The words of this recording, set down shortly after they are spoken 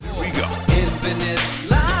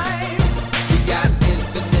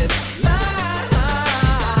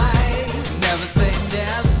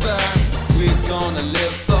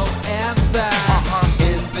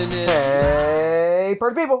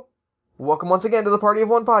Party people! Welcome once again to the Party of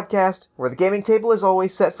One podcast, where the gaming table is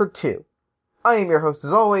always set for two. I am your host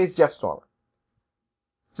as always, Jeff Stormer.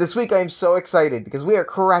 This week I am so excited because we are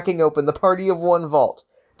cracking open the Party of One vault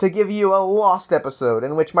to give you a lost episode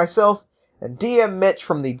in which myself and DM Mitch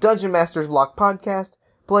from the Dungeon Masters Block podcast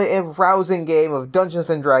play a rousing game of Dungeons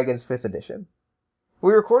 & Dragons 5th edition.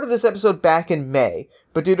 We recorded this episode back in May,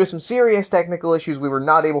 but due to some serious technical issues we were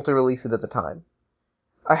not able to release it at the time.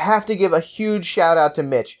 I have to give a huge shout out to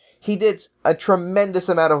Mitch. He did a tremendous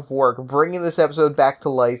amount of work bringing this episode back to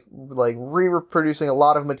life, re-reproducing a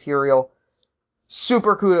lot of material.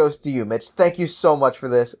 Super kudos to you, Mitch. Thank you so much for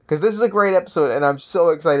this, because this is a great episode, and I'm so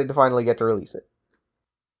excited to finally get to release it.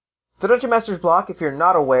 The Dungeon Masters Block, if you're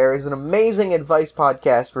not aware, is an amazing advice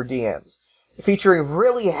podcast for DMs, featuring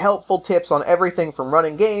really helpful tips on everything from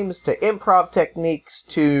running games, to improv techniques,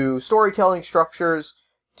 to storytelling structures,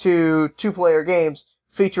 to two-player games,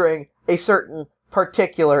 featuring a certain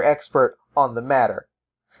particular expert on the matter.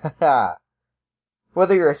 Haha.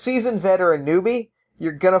 Whether you're a seasoned vet or a newbie,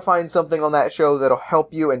 you're gonna find something on that show that'll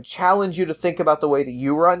help you and challenge you to think about the way that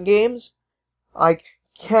you run games. I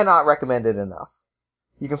cannot recommend it enough.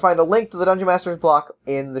 You can find a link to the Dungeon Masters Block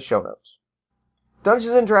in the show notes.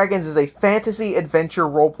 Dungeons & Dragons is a fantasy adventure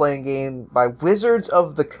role-playing game by Wizards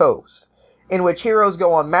of the Coast, in which heroes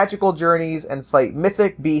go on magical journeys and fight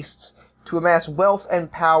mythic beasts to amass wealth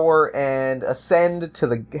and power and ascend to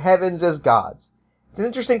the heavens as gods. It's an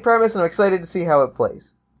interesting premise, and I'm excited to see how it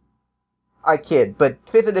plays. I kid, but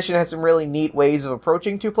 5th edition has some really neat ways of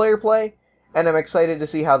approaching two-player play, and I'm excited to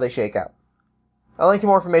see how they shake out. A link to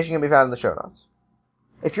more information can be found in the show notes.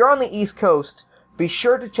 If you're on the East Coast, be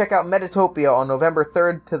sure to check out Metatopia on November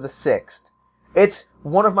 3rd to the 6th. It's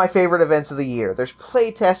one of my favorite events of the year. There's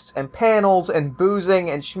playtests and panels and boozing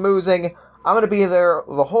and schmoozing. I'm going to be there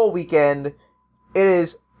the whole weekend.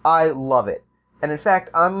 I love it. And in fact,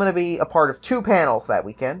 I'm going to be a part of two panels that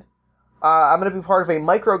weekend. I'm going to be part of a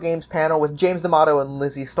microgames panel with James D'Amato and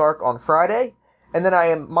Lizzie Stark on Friday. And then I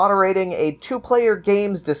am moderating a two-player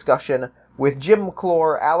games discussion with Jim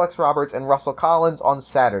McClure, Alex Roberts, and Russell Collins on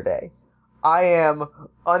Saturday. I am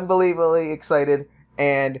unbelievably excited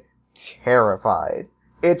and terrified.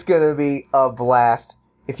 It's going to be a blast.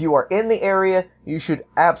 If you are in the area, you should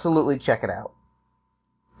absolutely check it out.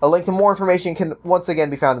 A link to more information can once again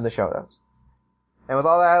be found in the show notes. And with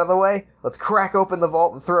all that out of the way, let's crack open the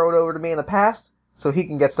vault and throw it over to me in the past so he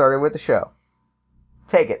can get started with the show.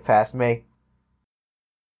 Take it, past me.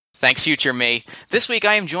 Thanks, future me. This week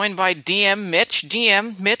I am joined by DM Mitch.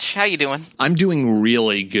 DM, Mitch, how you doing? I'm doing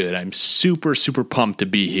really good. I'm super, super pumped to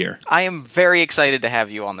be here. I am very excited to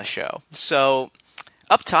have you on the show. So,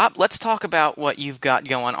 up top, let's talk about what you've got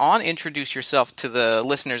going on. Introduce yourself to the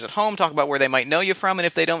listeners at home. Talk about where they might know you from, and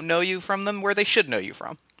if they don't know you from them, where they should know you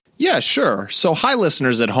from. Yeah, sure. So, hi,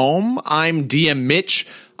 listeners at home. I'm DM Mitch.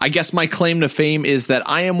 I guess my claim to fame is that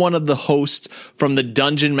I am one of the hosts from the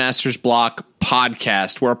Dungeon Masters Block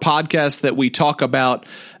podcast. We're a podcast that we talk about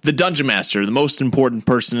the Dungeon Master, the most important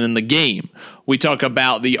person in the game. We talk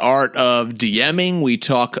about the art of DMing. We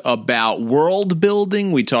talk about world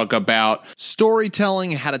building. We talk about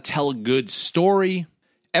storytelling, how to tell a good story,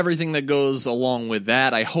 everything that goes along with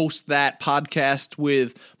that. I host that podcast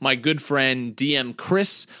with my good friend DM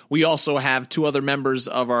Chris. We also have two other members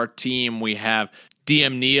of our team. We have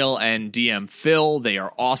DM Neil and DM Phil. They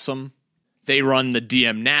are awesome. They run the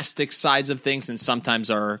DM-nastic sides of things and sometimes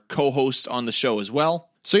are co-hosts on the show as well.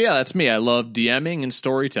 So yeah, that's me. I love DMing and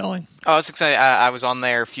storytelling. Oh, it's exciting. I was on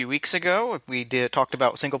there a few weeks ago. We talked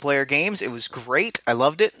about single-player games. It was great. I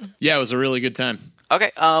loved it. Yeah, it was a really good time.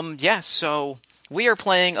 Okay, so we are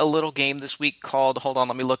playing a little game this week called, hold on,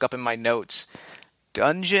 let me look up in my notes,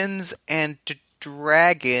 Dungeons and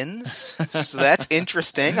Dragons. So that's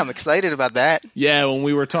interesting. I'm excited about that. Yeah, when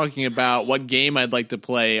we were talking about what game I'd like to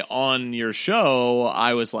play on your show,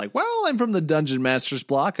 I was like, well, I'm from the Dungeon Masters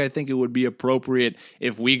Block. I think it would be appropriate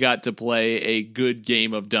if we got to play a good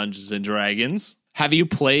game of Dungeons and Dragons. Have you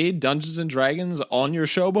played Dungeons and Dragons on your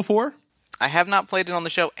show before? I have not played it on the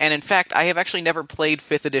show, and in fact, I have actually never played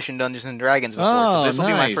 5th edition Dungeons and Dragons before, so this will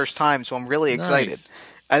be my first time, so I'm really excited. Nice.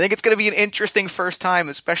 I think it's going to be an interesting first time,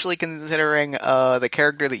 especially considering the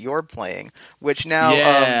character that you're playing, which now...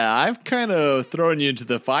 Yeah, I've kind of thrown you into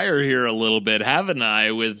the fire here a little bit, haven't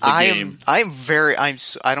I, with the game?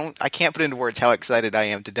 I can't put into words how excited I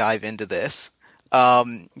am to dive into this.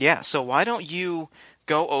 So why don't you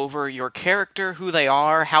go over your character, who they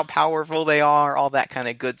are, how powerful they are, all that kind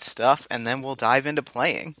of good stuff, and then we'll dive into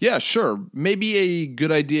playing. Yeah, sure. Maybe a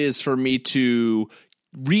good idea is for me to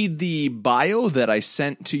read the bio that I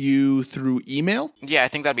sent to you through email? Yeah, I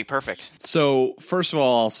think that'd be perfect. So, first of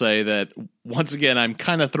all, I'll say that, once again, I'm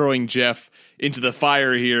kind of throwing Jeff into the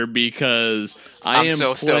fire here because I'm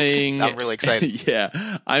so playing... stoked. I'm really excited.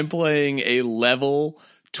 Yeah, I'm playing a level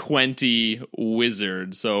 20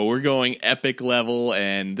 wizard. So we're going epic level,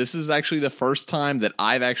 and this is actually the first time that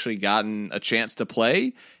I've actually gotten a chance to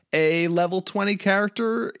play a level 20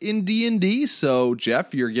 character in D&D. So,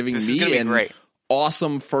 Jeff, you're giving me an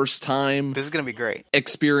awesome first time This is going to be great.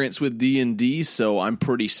 experience with D&D, so I'm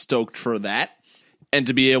pretty stoked for that. And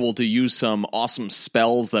to be able to use some awesome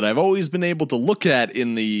spells that I've always been able to look at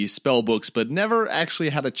in the spell books, but never actually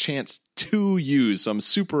had a chance to use. So I'm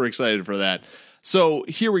super excited for that. So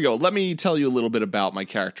here we go. Let me tell you a little bit about my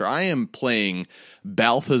character. I am playing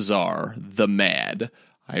Balthazar the Mad.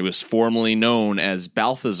 I was formerly known as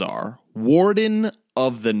Balthazar, Warden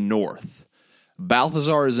of the North.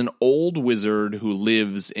 Balthazar is an old wizard who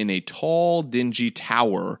lives in a tall, dingy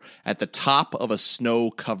tower at the top of a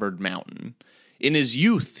snow-covered mountain. In his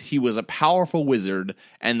youth, he was a powerful wizard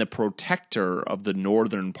and the protector of the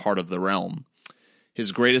northern part of the realm.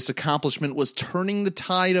 His greatest accomplishment was turning the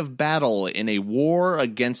tide of battle in a war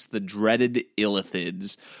against the dreaded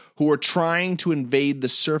Illithids, who were trying to invade the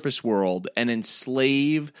surface world and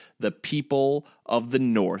enslave the people of the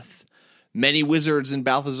north. Many wizards in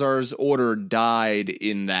Balthazar's order died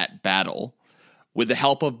in that battle. With the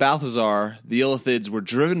help of Balthazar, the Illithids were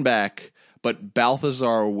driven back, but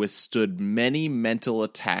Balthazar withstood many mental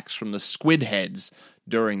attacks from the squid heads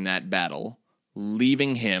during that battle,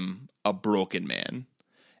 leaving him a broken man.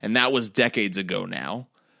 And that was decades ago now.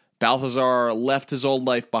 Balthazar left his old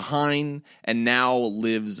life behind and now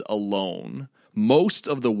lives alone. Most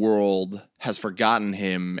of the world has forgotten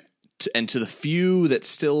him, and to the few that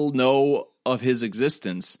still know of his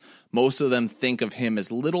existence, most of them think of him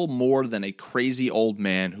as little more than a crazy old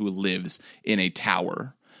man who lives in a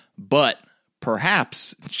tower. But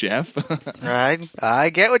perhaps, Jeff, Right?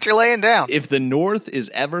 I get what you're laying down. if the North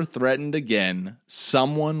is ever threatened again,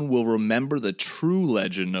 someone will remember the true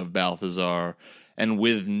legend of Balthazar, and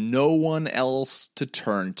with no one else to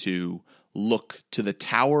turn to, look to the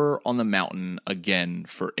tower on the mountain again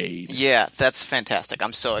for aid. Yeah, that's fantastic.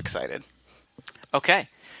 I'm so excited. Okay,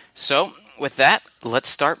 so with that, let's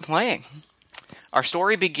start playing. Our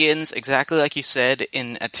story begins exactly like you said,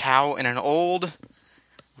 in a tower, in an old,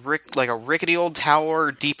 like a rickety old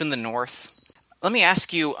tower deep in the north. Let me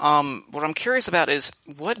ask you, what I'm curious about is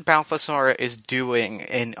what Balthazar is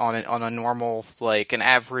doing on a normal, like an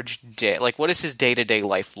average day. Like, what does his day-to-day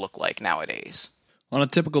life look like nowadays? On a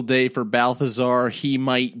typical day for Balthazar, he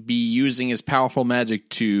might be using his powerful magic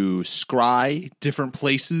to scry different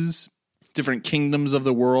places, different kingdoms of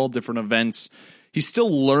the world, different events. He's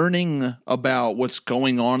still learning about what's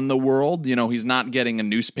going on in the world. You know, he's not getting a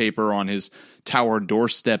newspaper on his tower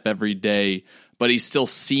doorstep every day, but he's still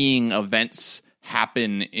seeing events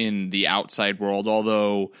happen in the outside world,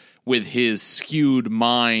 although with his skewed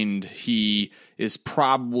mind, he is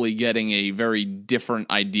probably getting a very different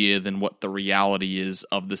idea than what the reality is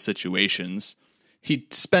of the situations. He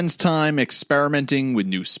spends time experimenting with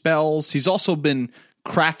new spells. He's also been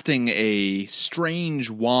crafting a strange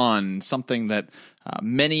wand, something that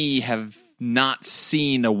many have not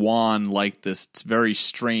seen a wand like this. It's very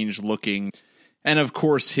strange looking. And of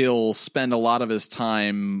course, he'll spend a lot of his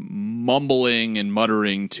time mumbling and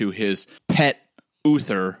muttering to his pet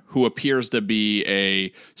Uther, who appears to be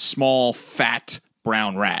a small, fat,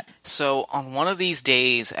 brown rat. So on one of these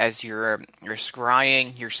days, as you're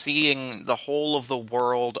scrying, you're seeing the whole of the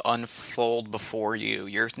world unfold before you.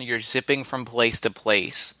 You're zipping from place to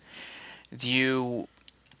place. You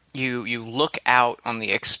look out on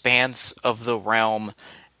the expanse of the realm,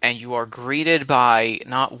 and you are greeted by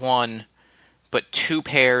not one, but two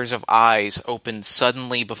pairs of eyes open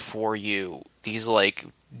suddenly before you. These like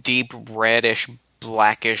deep reddish,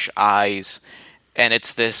 blackish eyes. And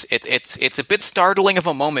it's a bit startling of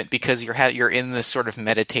a moment because you're in this sort of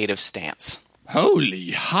meditative stance.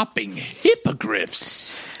 Holy hopping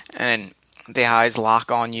hippogriffs! And the eyes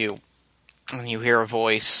lock on you, and you hear a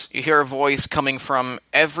voice. You hear a voice coming from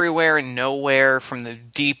everywhere and nowhere, from the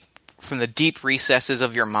deep recesses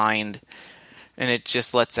of your mind, and it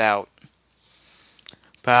just lets out,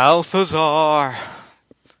 "Balthazar,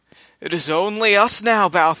 it is only us now,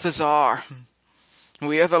 Balthazar.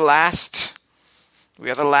 We are the last. We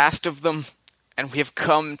are the last of them, and we have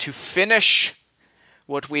come to finish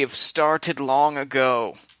what we have started long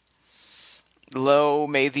ago. Lo,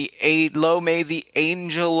 may the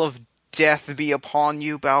angel of death be upon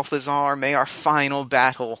you, Balthazar. May our final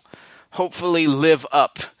battle hopefully live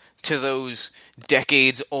up to those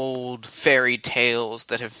decades-old fairy tales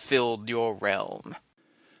that have filled your realm.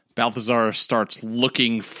 Balthazar starts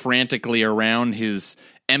looking frantically around his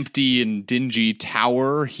empty and dingy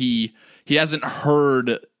tower. He hasn't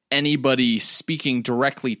heard anybody speaking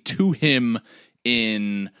directly to him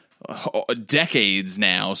in decades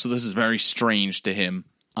now, so this is very strange to him.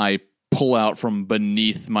 I pull out from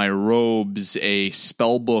beneath my robes a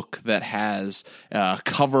spell book that has a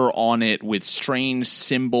cover on it with strange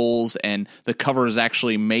symbols, and the cover is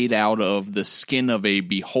actually made out of the skin of a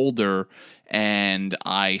beholder, and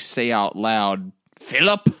I say out loud,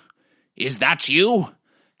 "Philip, is that you?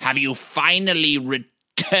 Have you finally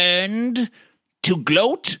returned to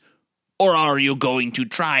Gloat? Or are you going to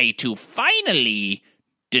try to finally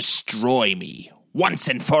destroy me once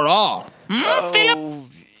and for all?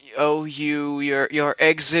 Philip?" Your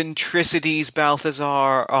eccentricities,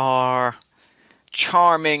 Balthazar, are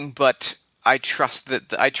charming, but I trust that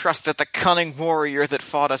the cunning warrior that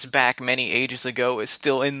fought us back many ages ago is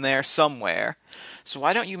still in there somewhere. So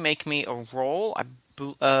why don't you make me a roll? I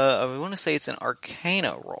want to say it's an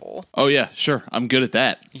Arcana roll. "Oh yeah, sure, I'm good at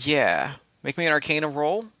that." Yeah, make me an Arcana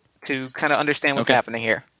roll to kind of understand what's happening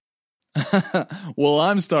here. Well,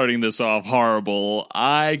 I'm starting this off horrible.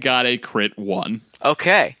 I got a crit 1.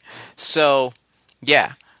 Okay, so,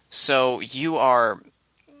 yeah. So you are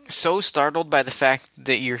so startled by the fact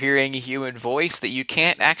that you're hearing a human voice that you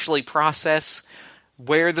can't actually process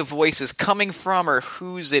where the voice is coming from or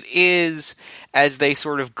whose it is, as they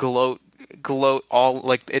sort of gloat all,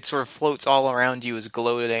 like, it sort of floats all around you as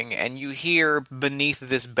gloating, and you hear beneath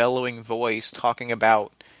this bellowing voice talking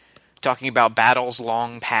about battles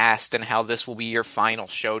long past and how this will be your final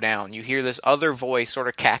showdown. You hear this other voice sort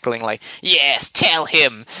of cackling like, "Yes, tell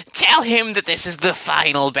him that this is the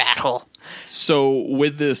final battle." So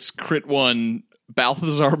with this crit 1,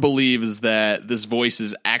 Balthazar believes that this voice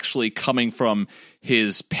is actually coming from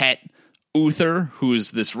his pet Uther, who is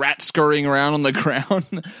this rat scurrying around on the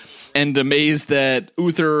ground. And amazed that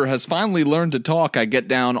Uther has finally learned to talk, I get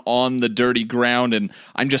down on the dirty ground and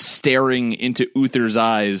I'm just staring into Uther's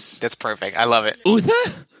eyes. That's perfect. I love it.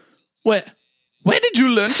 "Uther? Where did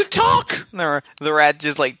you learn to talk?" The rat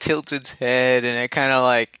just like tilts its head and it kind of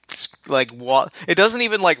it doesn't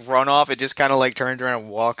even like run off. It just kind of like turns around and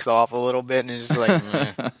walks off a little bit and is just like,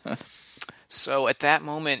 meh. So at that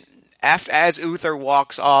moment, as Uther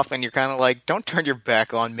walks off and you're kind of like, "Don't turn your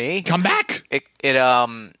back on me. Come back!"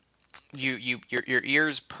 Your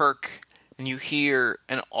ears perk and you hear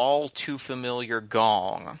an all too familiar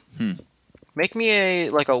gong. Make me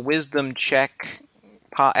a wisdom check,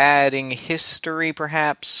 adding history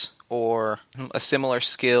perhaps, or a similar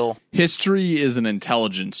skill. History is an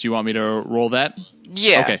intelligence. You want me to roll that?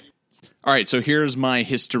 Yeah. Okay. All right, so here's my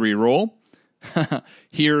history roll.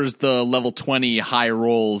 Here's the level 20 high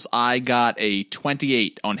rolls. I got a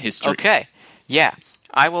 28 on history. Okay. Yeah.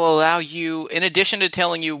 I will allow you, in addition to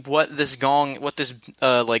telling you what this tolling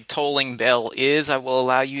bell is, I will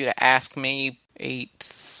allow you to ask me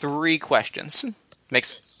 3 questions.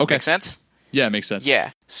 Makes sense? Yeah, it makes sense.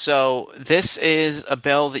 Yeah. So this is a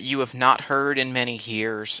bell that you have not heard in many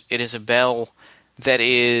years. It is a bell that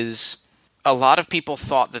is, a lot of people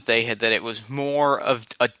thought that it was more of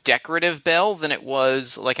a decorative bell than it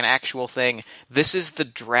was like an actual thing. This is the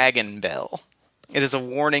Dragon Bell. It is a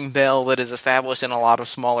warning bell that is established in a lot of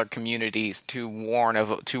smaller communities to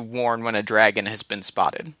warn when a dragon has been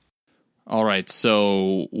spotted. All right,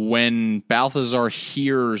 so when Balthazar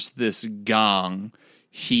hears this gong,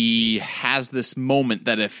 he has this moment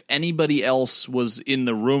that if anybody else was in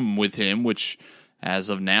the room with him, which as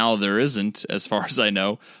of now there isn't, as far as I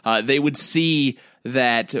know, they would see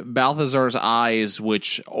that Balthazar's eyes,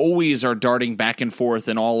 which always are darting back and forth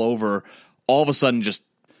and all over, all of a sudden just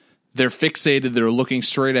they're fixated, they're looking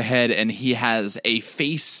straight ahead, and he has a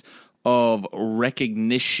face of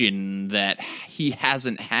recognition that he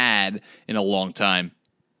hasn't had in a long time.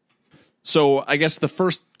 So I guess the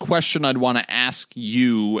first question I'd want to ask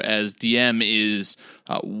you as DM is,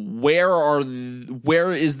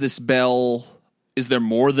 where is this bell? Is there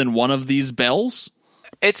more than one of these bells?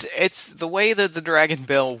 It's the way that the Dragon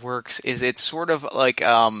Bell works is it's sort of like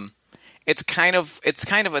it's kind of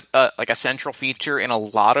a central feature in a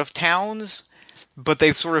lot of towns, but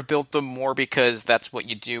they've sort of built them more because that's what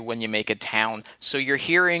you do when you make a town. So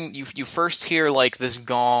you first hear like this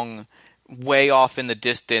gong way off in the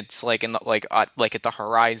distance, like at the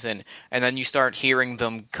horizon, and then you start hearing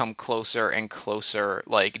them come closer and closer,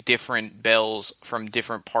 like different bells from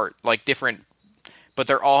different but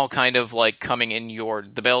they're all kind of like coming in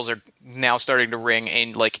the bells are now starting to ring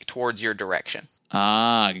in like towards your direction.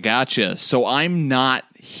 Ah, gotcha. So I'm not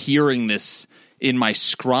hearing this in my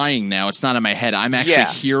scrying now. It's not in my head. I'm actually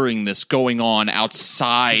Yeah. hearing this going on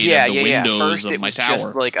outside of the windows First, of it my was tower.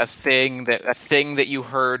 just like a thing that you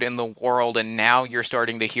heard in the world, and now you're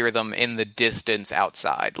starting to hear them in the distance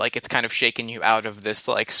outside. Like it's kind of shaking you out of this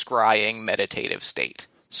like scrying meditative state.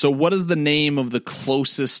 So what is the name of the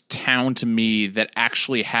closest town to me that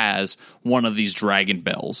actually has one of these dragon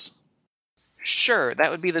bells? Sure, that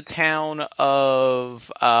would be the town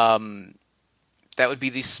of that would be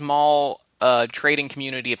the small trading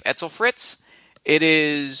community of Etzelfritz. It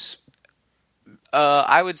is,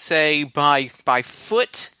 I would say, by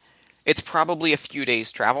foot, it's probably a few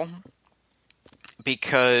days' travel,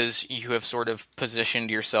 because you have sort of positioned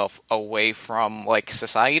yourself away from like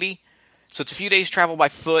society. So it's a few days' travel by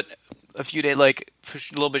foot, a few days, like a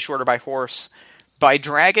little bit shorter by horse. By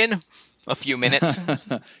dragon, a few minutes.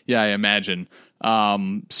 Yeah, I imagine.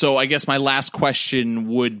 So I guess my last question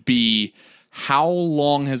would be, how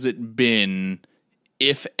long has it been,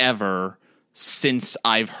 if ever, since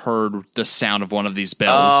I've heard the sound of one of these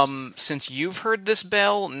bells? Since you've heard this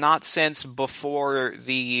bell, not since before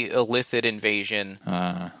the Illithid invasion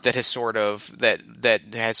that has sort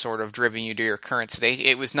of driven you to your current state.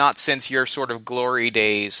 It was not since your sort of glory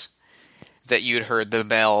days that you'd heard the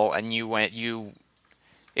bell, and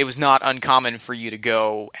it was not uncommon for you to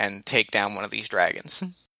go and take down one of these dragons.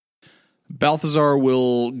 Balthazar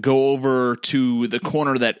will go over to the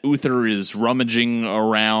corner that Uther is rummaging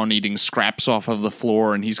around, eating scraps off of the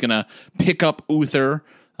floor, and he's going to pick up Uther.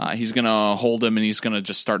 He's going to hold him, and he's going to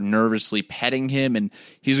just start nervously petting him, and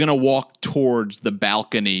he's going to walk towards the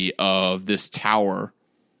balcony of this tower.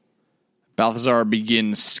 Balthazar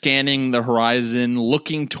begins scanning the horizon,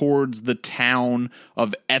 looking towards the town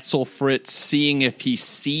of Etzelfritz, seeing if he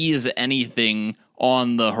sees anything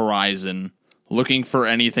on the horizon. Looking for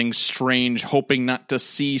anything strange, hoping not to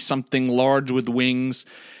see something large with wings,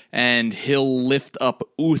 and he'll lift up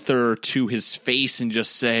Uther to his face and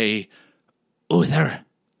just say, Uther,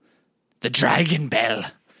 the dragon bell.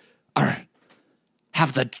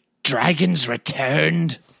 Have the dragons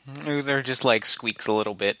returned? Uther just like squeaks a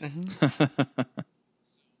little bit.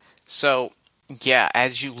 So, yeah,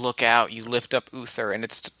 as you look out, you lift up Uther, and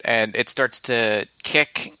it starts to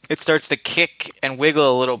kick. It starts to kick and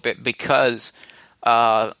wiggle a little bit because,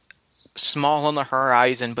 small on the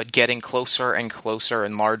horizon, but getting closer and closer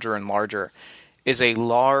and larger, is a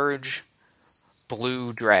large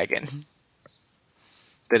blue dragon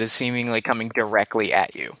that is seemingly coming directly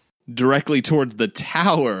at you. directly towards the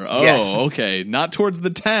tower. Oh, Yes. okay. Not towards the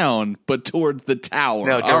town, but towards the tower.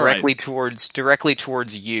 No, All right. directly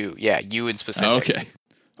towards you. Yeah, you in specific.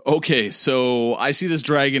 Okay, so I see this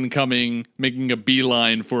dragon coming, making a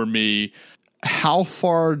beeline for me. How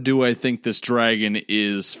far do I think this dragon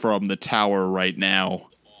is from the tower right now?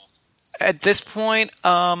 At this point,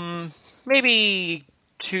 maybe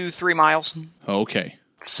 2-3 miles. Okay.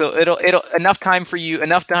 So it'll enough time for you to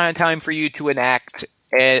enact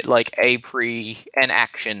an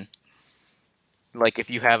action. Like if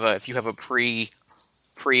you have a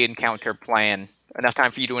pre-encounter plan, enough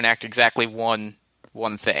time for you to enact exactly one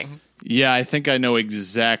thing. Yeah, I think I know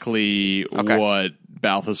exactly what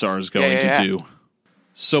Balthazar is going to do.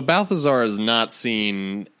 So Balthazar has not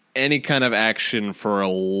seen any kind of action for a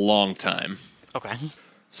long time. Okay.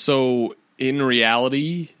 So in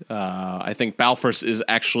reality, I think Balthazar is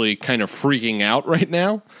actually kind of freaking out right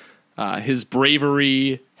now. His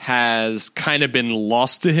bravery has kind of been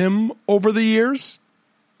lost to him over the years.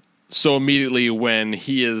 So immediately when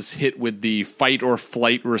he is hit with the fight or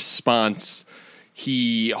flight response,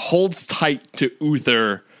 he holds tight to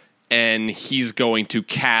Uther, and he's going to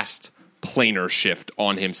cast planar shift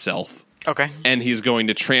on himself. Okay. And he's going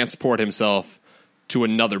to transport himself to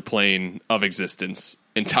another plane of existence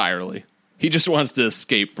entirely. He just wants to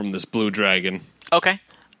escape from this blue dragon. Okay.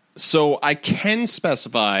 So I can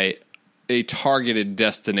specify a targeted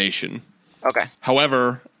destination. Okay.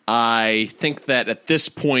 However, I think that at this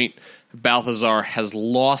point, Balthazar has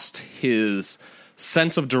lost his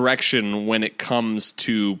sense of direction when it comes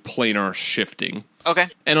to planar shifting. Okay.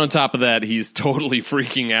 And on top of that, he's totally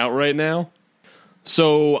freaking out right now.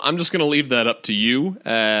 So I'm just going to leave that up to you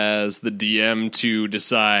as the DM to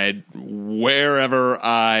decide wherever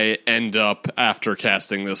I end up after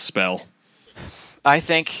casting this spell. I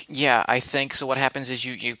think so. What happens is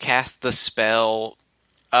you cast the spell,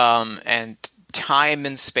 and time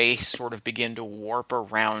and space sort of begin to warp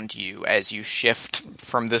around you as you shift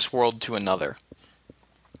from this world to another.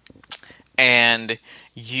 And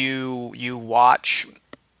you watch,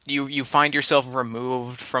 you find yourself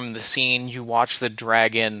removed from the scene. You watch the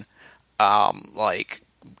dragon,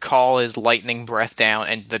 call his lightning breath down,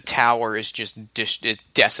 and the tower is just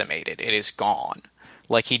decimated. It is gone.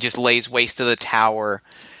 Like, he just lays waste to the tower,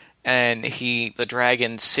 and the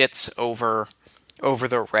dragon sits over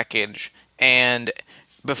the wreckage, and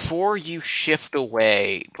before you shift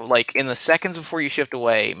away, like in the seconds before you shift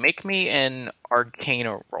away, make me an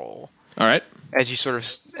Arcana roll. All right. As you sort of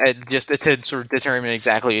just to sort of determine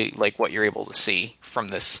exactly like what you're able to see from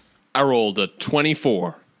this. I rolled a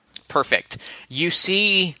 24. Perfect. You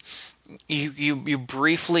see, you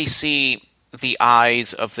briefly see the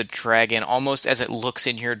eyes of the dragon, almost as it looks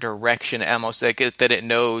in your direction, almost like that it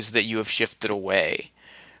knows that you have shifted away.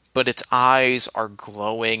 But its eyes are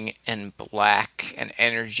glowing and black, and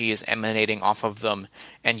energy is emanating off of them.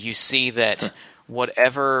 And you see that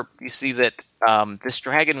this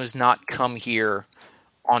dragon was not come here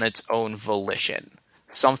on its own volition.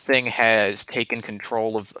 Something has taken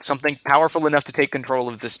control of something powerful enough to take control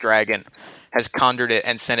of this dragon, has conjured it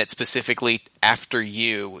and sent it specifically after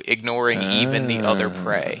you, ignoring even the other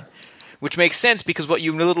prey. Which makes sense because what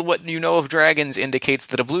you know of dragons indicates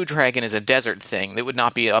that a blue dragon is a desert thing. That would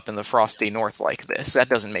not be up in the frosty north like this. That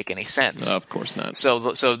doesn't make any sense. Of course not.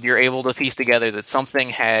 So you're able to piece together that something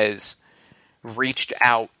has reached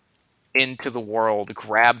out into the world,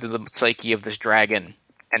 grabbed the psyche of this dragon,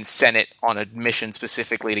 and sent it on a mission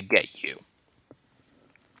specifically to get you.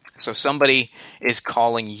 So somebody is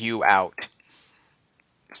calling you out,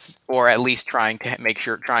 or at least trying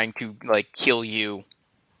to like kill you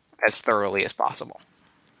as thoroughly as possible.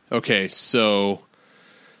 Okay, so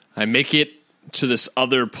I make it to this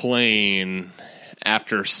other plane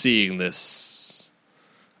after seeing this.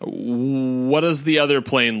 What does the other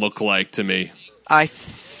plane look like to me? I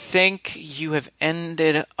think you have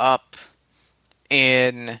ended up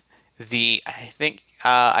in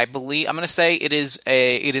I believe I'm going to say it is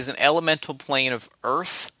an elemental plane of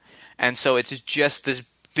Earth, and so it's just this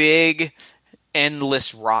big,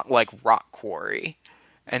 endless rock quarry.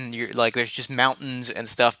 And you're like, there's just mountains and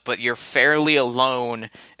stuff, but you're fairly alone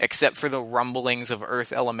except for the rumblings of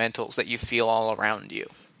earth elementals that you feel all around you.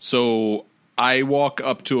 So I walk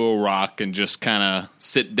up to a rock and just kind of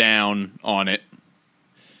sit down on it.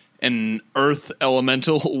 An earth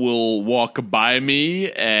elemental will walk by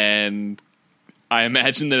me, and I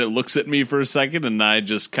imagine that it looks at me for a second, and I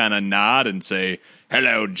just kind of nod and say,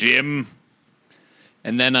 "Hello, Jim."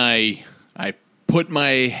 And then I put my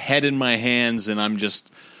head in my hands, and I'm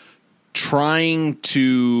just trying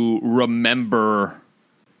to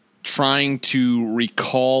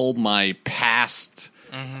recall my past,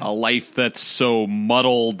 a life that's so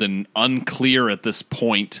muddled and unclear at this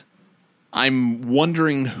point. I'm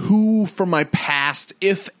wondering who from my past,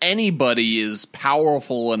 if anybody, is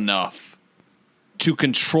powerful enough to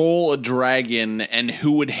control a dragon, and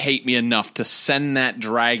who would hate me enough to send that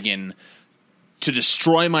dragon to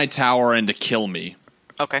destroy my tower and to kill me.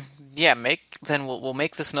 Okay. Yeah, we'll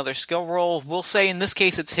make this another skill roll. We'll say in this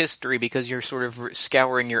case it's history because you're sort of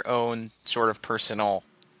scouring your own sort of personal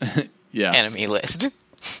enemy list.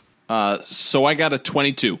 So I got a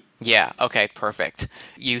 22. Yeah, okay, perfect.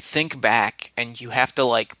 You think back and you have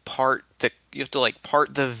to part the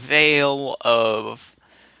veil of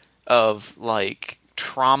like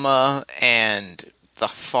trauma and the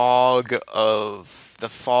fog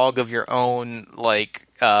of your own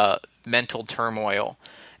mental turmoil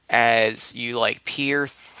as you peer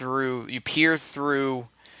through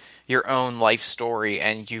your own life story,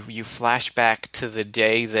 and you flash back to the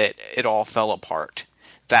day that it all fell apart.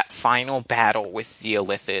 That final battle with the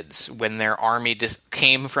Illithids when their army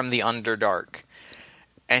came from the Underdark.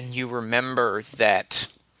 And you remember that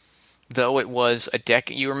though it was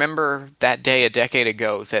you remember that day a decade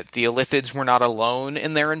ago that the Illithids were not alone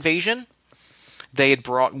in their invasion. They had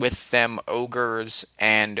brought with them ogres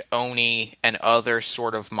and oni and other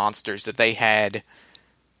sort of monsters that they had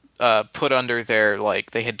put under their,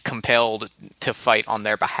 they had compelled to fight on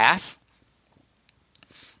their behalf.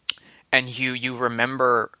 And you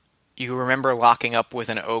remember locking up with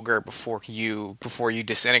an ogre before you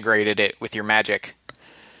disintegrated it with your magic.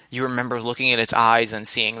 You remember looking at its eyes and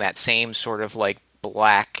seeing that same sort of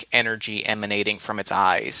black energy emanating from its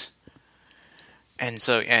eyes. And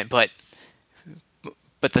so, but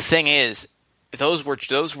the thing is, those were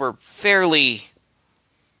fairly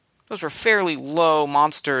low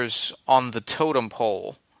monsters on the totem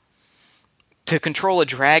pole. To control a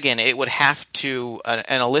dragon, an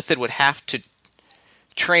Illithid would have to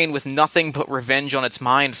train with nothing but revenge on its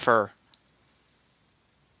mind for,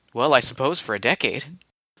 well, I suppose for a decade.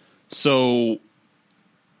 So,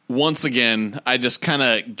 once again, I just kind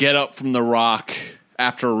of get up from the rock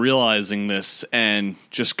after realizing this and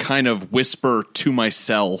just kind of whisper to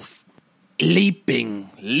myself, leaping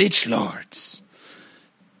lich lords.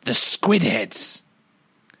 The squid heads.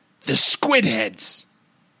 The squid heads.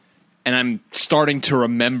 And I'm starting to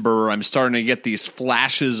remember, I'm starting to get these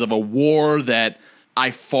flashes of a war that I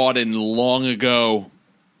fought in long ago.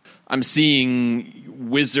 I'm seeing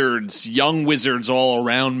wizards, young wizards all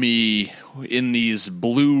around me in these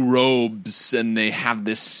blue robes, and they have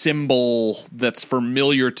this symbol that's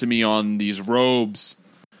familiar to me on these robes.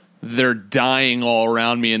 They're dying all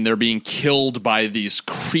around me, and they're being killed by these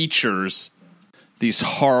creatures, these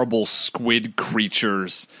horrible squid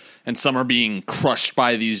creatures. And some are being crushed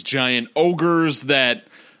by these giant ogres that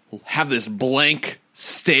have this blank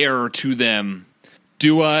stare to them.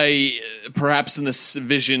 Do I, perhaps in this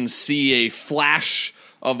vision, see a flash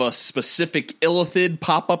of a specific illithid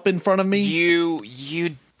pop up in front of me?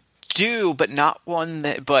 You do, but not one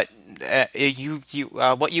that. But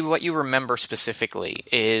what you remember specifically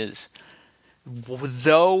is,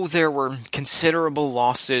 though there were considerable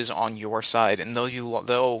losses on your side, and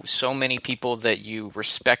though so many people that you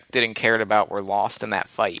respected and cared about were lost in that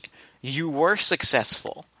fight, you were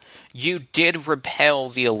successful. You did repel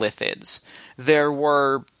the illithids. There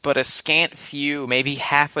were but a scant few, maybe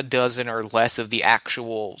half a dozen or less of the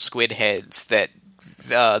actual squid heads that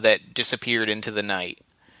disappeared into the night,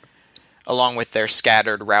 along with their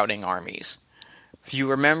scattered routing armies. You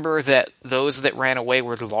remember that those that ran away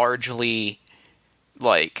were largely,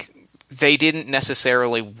 they didn't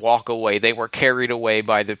necessarily walk away. They were carried away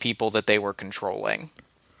by the people that they were controlling.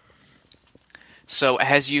 So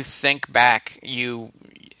as you think back, you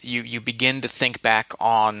begin to think back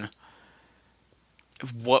on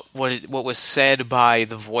what was said by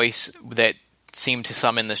the voice that seemed to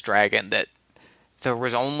summon this dragon, that there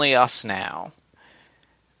was only us now.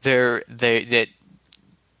 There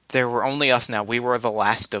were only us now. We were the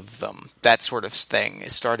last of them. That sort of thing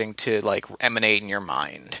is starting to emanate in your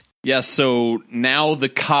mind. Yeah, so now the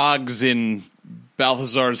cogs in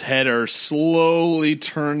Balthazar's head are slowly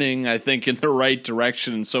turning, I think, in the right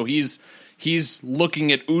direction. So he's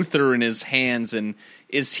looking at Uther in his hands, and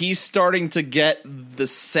is he starting to get the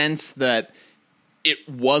sense that it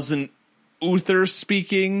wasn't Uther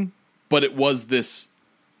speaking, but it was this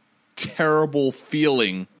terrible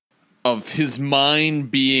feeling of his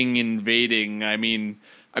mind being invading? I mean,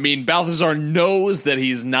 Balthazar knows that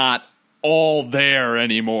he's not all there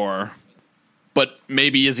anymore, but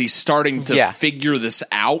maybe is he starting to figure this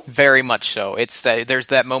out? Very much so. It's that there's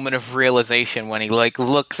that moment of realization when he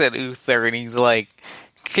looks at Uther and he's like,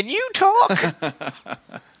 "Can you talk?"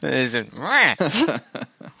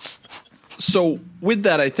 So with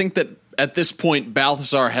that, I think that at this point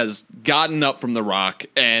Balthazar has gotten up from the rock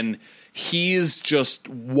and he's just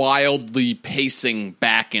wildly pacing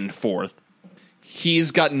back and forth.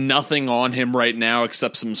 He's got nothing on him right now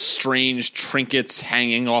except some strange trinkets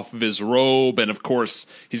hanging off of his robe, and of course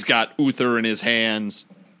he's got Uther in his hands.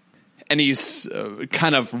 And he's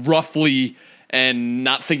kind of roughly and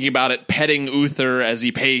not thinking about it, petting Uther as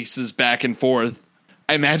he paces back and forth.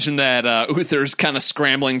 I imagine that Uther's kind of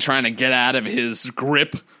scrambling, trying to get out of his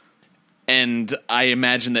grip. And I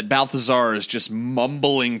imagine that Balthazar is just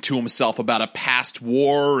mumbling to himself about a past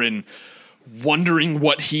war and wondering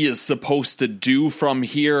what he is supposed to do from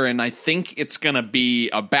here. And I think it's going to be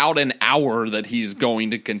about an hour that he's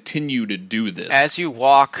going to continue to do this. As you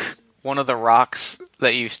walk, one of the rocks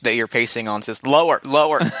that you're pacing on says, "Lower,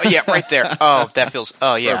 lower." Oh, yeah, right there. Oh, that feels...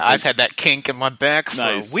 Oh, yeah, perfect. I've had that kink in my back for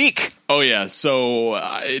a week. Oh, yeah,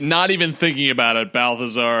 so not even thinking about it,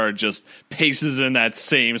 Balthazar just paces in that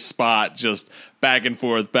same spot, just back and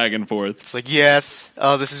forth, back and forth. It's like, yes,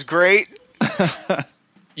 oh, this is great.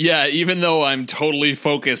 Yeah, even though I'm totally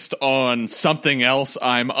focused on something else,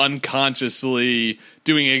 I'm unconsciously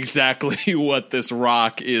doing exactly what this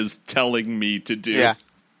rock is telling me to do. Yeah.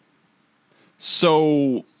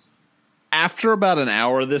 So, after about an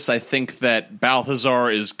hour of this, I think that Balthazar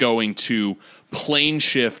is going to plane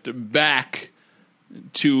shift back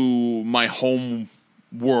to my home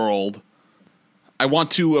world. I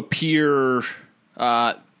want to appear...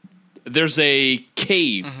 there's a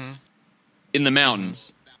cave in the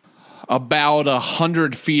mountains about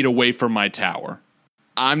 100 feet away from my tower.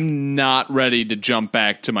 I'm not ready to jump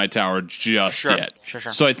back to my tower just yet. Sure.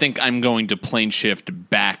 So I think I'm going to plane shift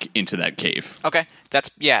back into that cave. Okay.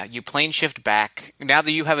 You plane shift back. Now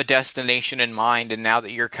that you have a destination in mind, and now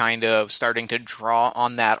that you're kind of starting to draw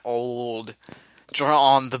on the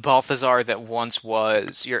Balthazar that once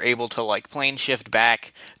was, you're able to plane shift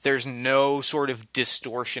back. There's no sort of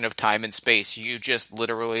distortion of time and space. You just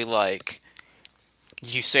literally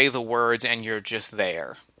you say the words and you're just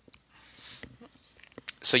there.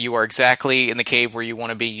 So you are exactly in the cave where you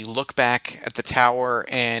want to be. You look back at the tower,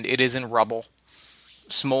 and it is in rubble.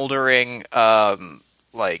 Smoldering,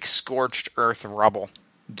 like scorched earth rubble.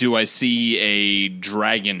 Do I see a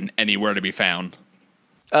dragon anywhere to be found?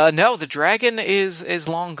 No, the dragon is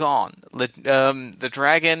long gone. The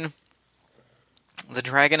dragon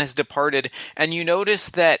has departed, and you notice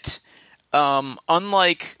that,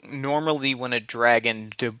 unlike normally when a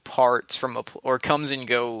dragon departs from or comes and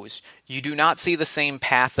goes, you do not see the same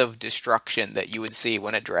path of destruction that you would see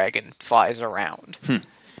when a dragon flies around.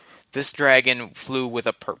 This dragon flew with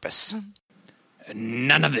a purpose.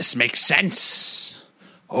 None of this makes sense.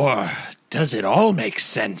 Or does it all make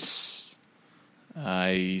sense?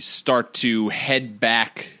 I start to head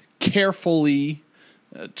back carefully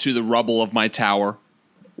to the rubble of my tower.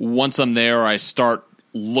 Once I'm there, I start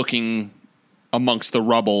looking amongst the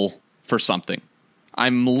rubble for something.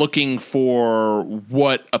 I'm looking for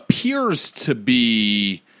what appears to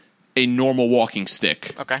be a normal walking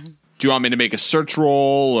stick. Okay. Do you want me to make a search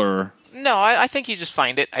roll, or? No, I think you just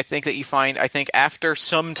find it. I think after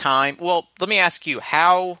some time... Well, let me ask you,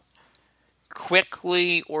 how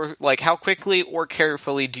quickly or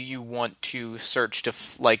carefully do you want to search to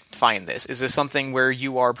find this? Is this something where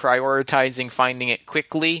you are prioritizing finding it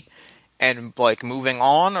quickly and moving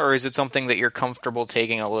on, or is it something that you're comfortable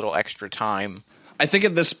taking a little extra time? I think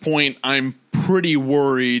at this point I'm pretty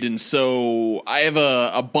worried, and so I have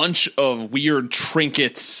a bunch of weird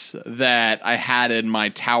trinkets that I had in my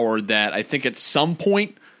tower that I think at some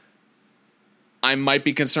point I might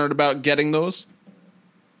be concerned about getting those.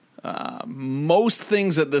 Most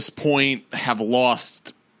things at this point have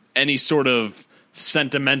lost any sort of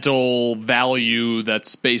sentimental value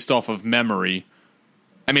that's based off of memory.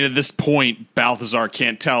 I mean, at this point, Balthazar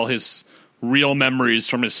can't tell his real memories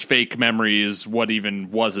from his fake memories, what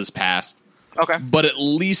even was his past. Okay. But at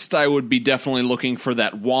least I would be definitely looking for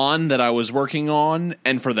that wand that I was working on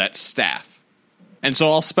and for that staff. And so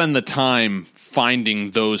I'll spend the time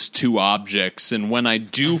finding those two objects. And when I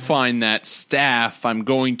do find that staff, I'm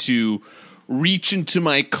going to reach into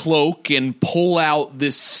my cloak and pull out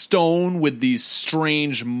this stone with these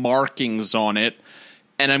strange markings on it.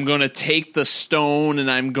 And I'm going to take the stone and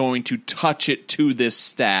I'm going to touch it to this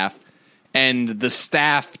staff. And the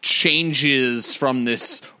staff changes from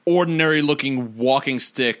this ordinary-looking walking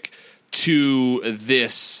stick to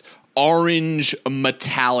this orange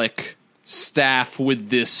metallic staff with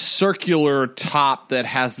this circular top that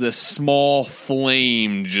has this small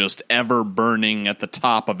flame just ever burning at the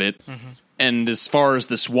top of it. Mm-hmm. And as far as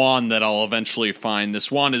this wand that I'll eventually find, this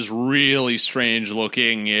wand is really strange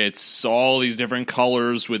looking. It's all these different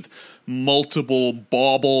colors with multiple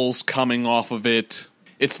baubles coming off of it.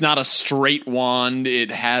 It's not a straight wand. It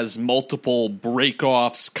has multiple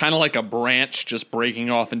break-offs, kind of like a branch just breaking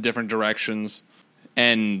off in different directions.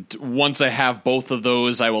 And once I have both of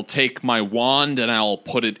those, I will take my wand and I'll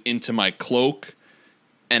put it into my cloak.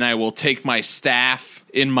 And I will take my staff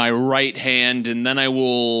in my right hand, and then I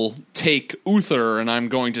will take Uther, and I'm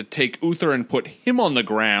going to take Uther and put him on the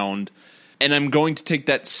ground. And I'm going to take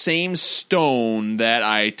that same stone that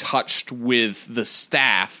I touched with the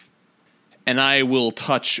staff, and I will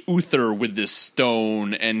touch Uther with this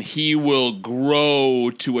stone, and he will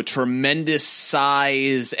grow to a tremendous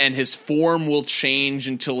size, and his form will change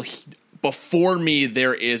until before me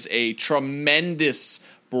there is a tremendous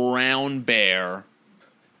brown bear.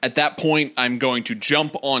 At that point, I'm going to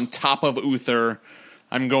jump on top of Uther.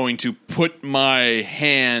 I'm going to put my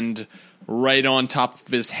hand right on top of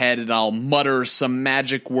his head, and I'll mutter some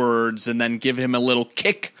magic words and then give him a little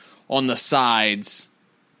kick on the sides.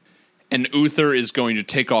 And Uther is going to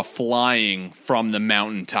take off flying from the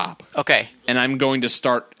mountaintop. Okay. And I'm going to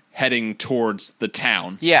start heading towards the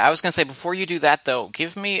town. Yeah, I was going to say, before you do that, though,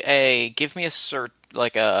 give me a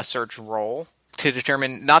search roll to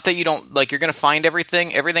determine, not that you don't, you're going to find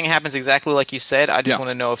everything. Everything happens exactly like you said. I just want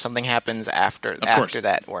to know if something happens after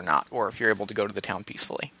that or not, or if you're able to go to the town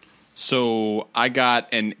peacefully. So I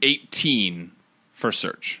got an 18 for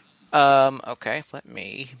search. Okay, let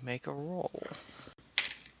me make a roll.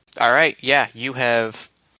 All right, yeah, you have,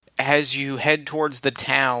 as you head towards the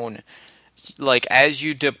town, as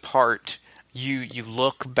you depart, you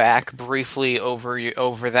look back briefly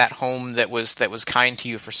over that home that was kind to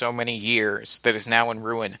you for so many years, that is now in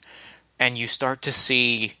ruin, and you start to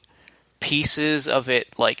see pieces of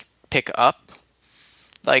it pick up,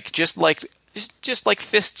 just like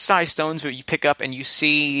fist-sized stones that you pick up, and you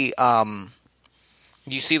see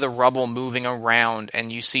the rubble moving around,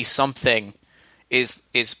 and you see something is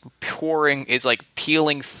peeling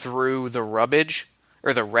through the rubbish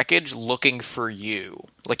or the wreckage, looking for you.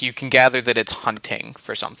 Like, you can gather that it's hunting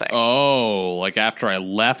for something. Oh, like after I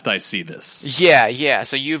left, I see this. Yeah.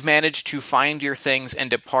 So you've managed to find your things and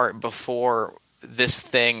depart before this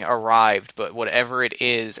thing arrived, but whatever it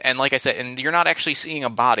is, and like I said, and you're not actually seeing a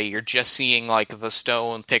body, you're just seeing, like, the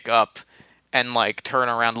stone pick up and, like, turn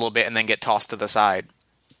around a little bit and then get tossed to the side.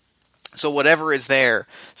 So whatever is there,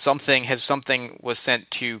 something was sent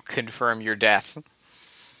to confirm your death,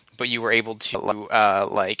 but you were able to,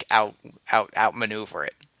 outmaneuver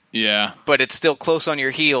it. Yeah. But it's still close on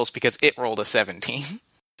your heels because it rolled a 17.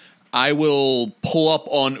 I will pull up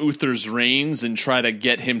on Uther's reins and try to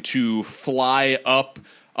get him to fly up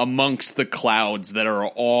amongst the clouds that are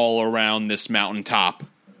all around this mountaintop.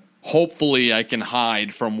 Hopefully I can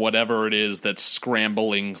hide from whatever it is that's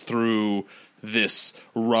scrambling through this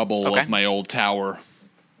rubble of my old tower.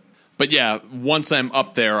 But yeah, once I'm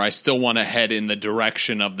up there, I still want to head in the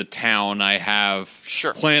direction of the town. I have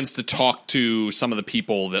plans to talk to some of the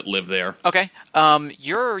people that live there. Okay.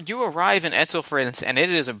 You arrive in Etzelfrins, and it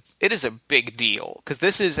is a big deal because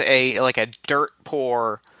this is a dirt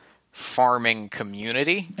poor farming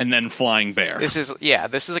community. And then Flying Bear. This is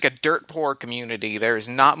like a dirt poor community. There's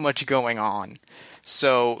not much going on.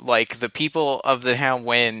 So, like, the people of the town,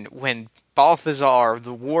 when Balthazar,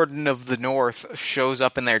 the Warden of the North, shows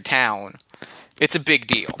up in their town, it's a big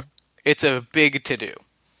deal. It's a big to-do.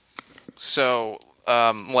 So,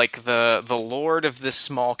 the Lord of this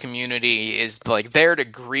small community is, like, there to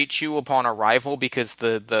greet you upon arrival because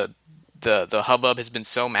the hubbub has been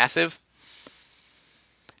so massive.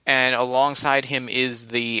 And alongside him is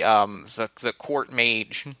the court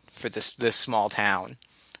mage for this small town.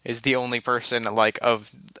 Is the only person, like, of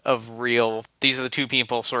real... These are the two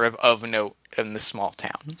people sort of note in this small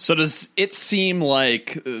town. So does it seem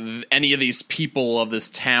like any of these people of this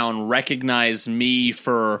town recognize me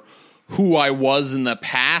for who I was in the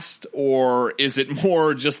past? Or is it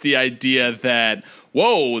more just the idea that,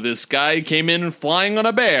 whoa, this guy came in flying on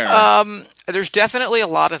a bear? There's definitely a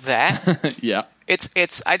lot of that. Yeah.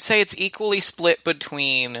 I'd say it's equally split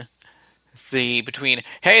between,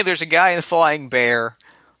 hey, there's a guy in the flying bear...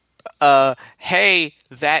 hey,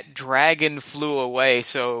 that dragon flew away,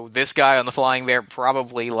 so this guy on the flying bear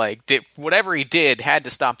probably, like, did whatever he did had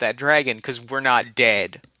to stop that dragon because we're not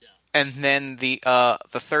dead. Yeah. And then the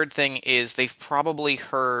third thing is they've probably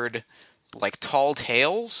heard, like, tall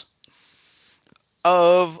tales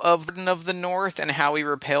of the North and how he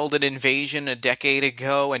repelled an invasion a decade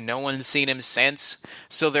ago and no one's seen him since.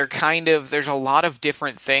 So there's a lot of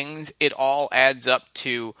different things. It all adds up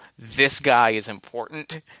to this guy is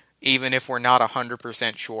important, even if we're not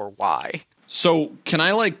 100% sure why. So, can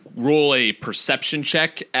I, like, roll a perception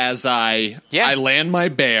check as I land my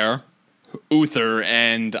bear, Uther,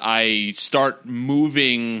 and I start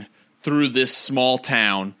moving through this small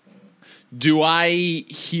town? Do I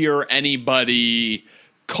hear anybody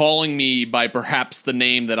calling me by perhaps the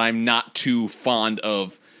name that I'm not too fond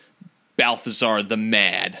of, Balthazar the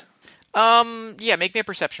Mad? Yeah, make me a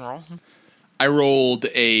perception roll. I rolled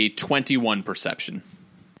a 21 perception.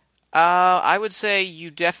 I would say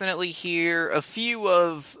you definitely hear a few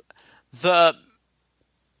of the...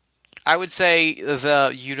 I would say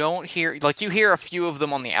you don't hear... Like, you hear a few of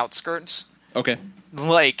them on the outskirts. Okay.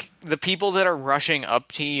 Like, the people that are rushing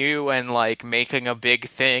up to you and, like, making a big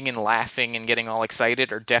thing and laughing and getting all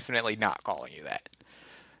excited are definitely not calling you that.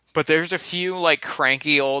 But there's a few, like,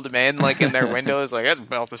 cranky old men, like, in their windows, like, that's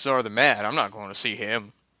Balthazar the Mad, I'm not going to see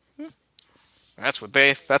him. That's what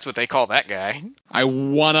they call that guy. I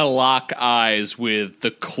want to lock eyes with the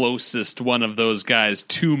closest one of those guys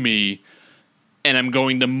to me, and I'm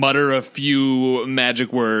going to mutter a few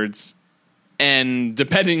magic words. And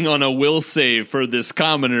depending on a will save for this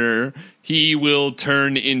commoner, he will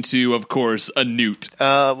turn into, of course, a newt.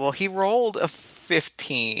 Well, he rolled a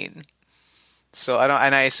 15. So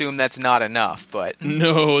I assume that's not enough, but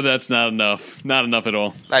no, that's not enough. Not enough at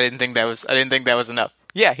all. I didn't think that was enough.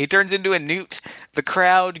 Yeah, he turns into a newt. The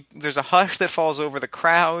crowd, there's a hush that falls over the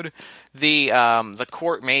crowd. The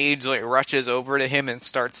court mage, like, rushes over to him and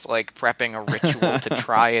starts, like, prepping a ritual to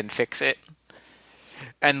try and fix it.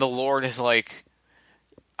 And the Lord is like,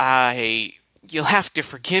 you'll have to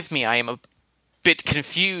forgive me. I am a bit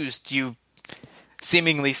confused. You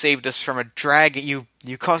seemingly saved us from a dragon.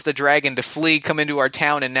 You caused a dragon to flee, come into our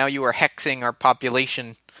town, and now you are hexing our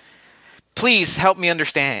population. Please help me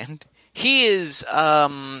understand. He is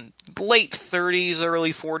late 30s,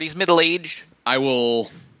 early 40s, middle-aged. I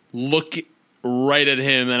will look right at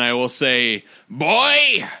him and I will say,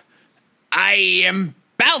 Boy, I am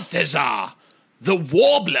Balthazar, the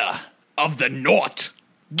Warbler of the North.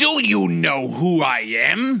 Do you know who I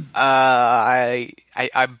am? I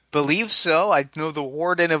believe so. I know the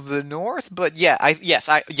Warden of the North, but yes,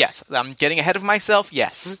 I'm getting ahead of myself.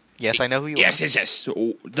 Yes, I know who you are. Yes.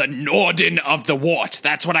 Oh, the Norden of the Wart.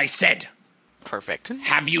 That's what I said. Perfect.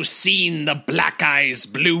 Have you seen the Black Eyes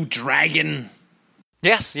Blue Dragon?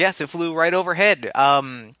 Yes, it flew right overhead.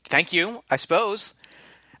 Thank you, I suppose.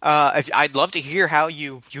 I'd love to hear how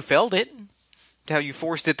you felled it, how you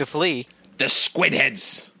forced it to flee. The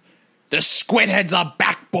Squidheads. The Squidheads are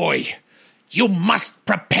back, boy. You must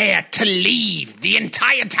prepare to leave. The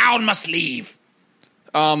entire town must leave.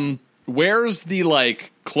 Where's the,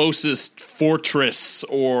 closest fortress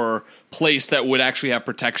or place that would actually have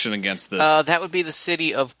protection against this? That would be the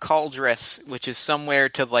city of Caldress, which is somewhere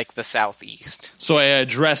to, the southeast. So I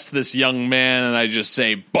address this young man and I just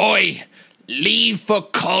say, Boy, leave for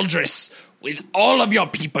Caldress with all of your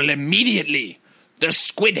people immediately. The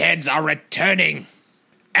Squidheads are returning.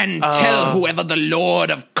 And tell whoever the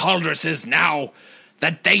Lord of Caldress is now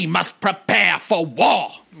that they must prepare for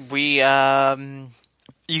war.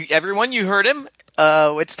 Everyone, you heard him.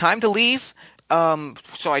 It's time to leave.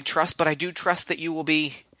 So I do trust that you will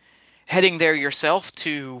be heading there yourself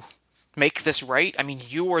to make this right. I mean,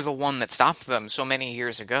 you were the one that stopped them so many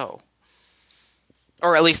years ago.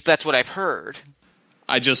 Or at least that's what I've heard.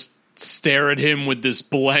 I just stare at him with this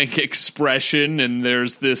blank expression, and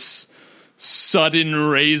there's this sudden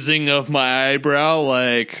raising of my eyebrow,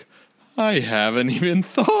 I haven't even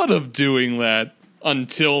thought of doing that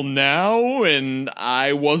until now, and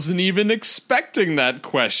I wasn't even expecting that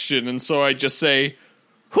question, and so I just say,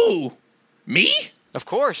 Who? Me? Of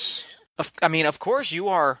course. Of course, you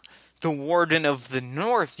are the Warden of the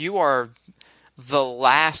North. You are the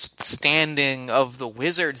last standing of the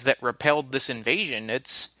wizards that repelled this invasion.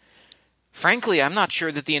 Frankly, I'm not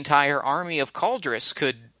sure that the entire army of Caldress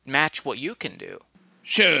could match what you can do.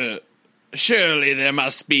 Surely there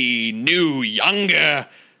must be new, younger,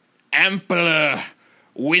 ampler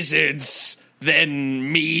wizards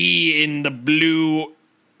than me in the Blue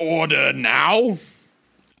Order now?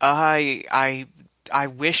 I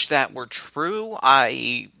wish that were true.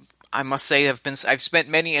 I must say I've spent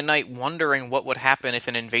many a night wondering what would happen if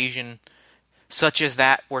an invasion such as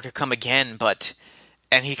that were to come again,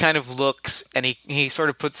 and he kind of looks, and he sort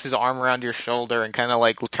of puts his arm around your shoulder and kind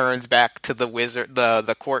of turns back to the wizard,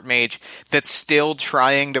 the court mage that's still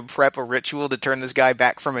trying to prep a ritual to turn this guy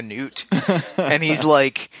back from a newt. And he's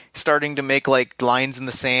starting to make lines in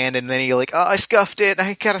the sand, and then he I scuffed it.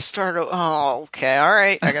 I gotta start over. Oh, okay, all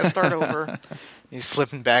right, I gotta start over. He's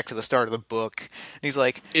flipping back to the start of the book. And he's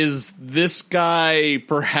like, is this guy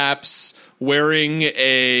perhaps wearing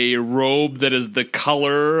a robe that is the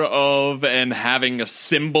color of and having a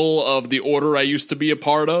symbol of the order I used to be a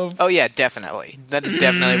part of? Oh, yeah, definitely. That is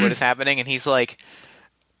definitely what is happening. And he's like,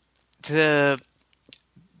 there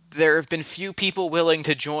have been few people willing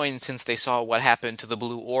to join since they saw what happened to the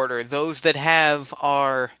Blue Order. Those that have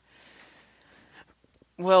are...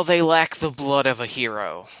 Well, they lack the blood of a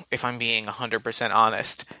hero, if I'm being 100%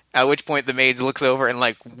 honest. At which point the mage looks over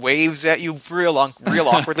and waves at you real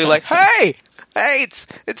awkwardly, hey,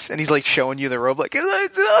 it's, and he's showing you the robe, look,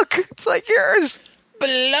 it's yours.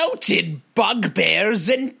 Bloated bugbears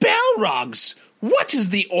and Balrogs. What has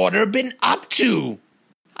the Order been up to?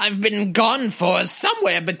 I've been gone for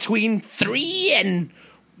somewhere between 3 and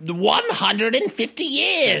 150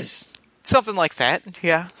 years. Something like that,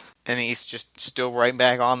 yeah. And he's just still right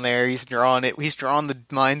back on there. He's drawing the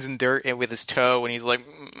lines in dirt with his toe, and he's like,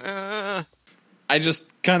 I just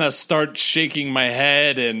kind of start shaking my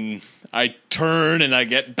head, and I turn and I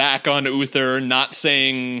get back on Uther, not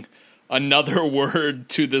saying another word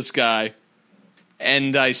to this guy.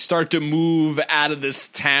 And I start to move out of this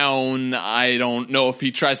town. I don't know if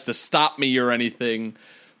he tries to stop me or anything,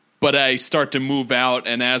 but I start to move out,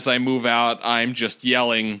 and as I move out, I'm just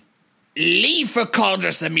yelling, Leave for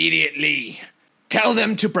Caldress immediately. Tell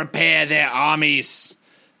them to prepare their armies.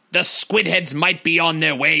 The Squidheads might be on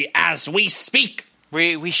their way as we speak.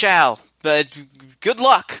 We shall. But good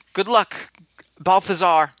luck. Good luck,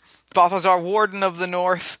 Balthazar. Balthazar, Warden of the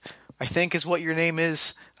North, I think is what your name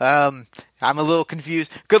is. I'm a little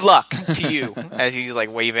confused. Good luck to you. As he's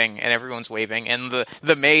waving, and everyone's waving. And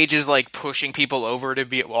the mage is pushing people over to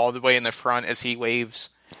be all the way in the front as he waves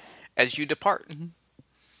as you depart.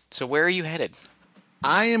 So where are you headed?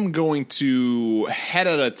 I am going to head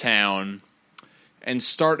out of town and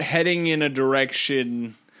start heading in a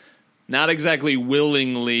direction, not exactly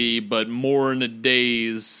willingly, but more in a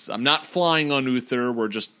daze. I'm not flying on Uther, we're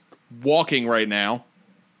just walking right now.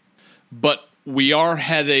 But we are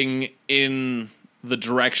heading in the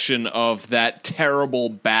direction of that terrible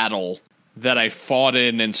battle that I fought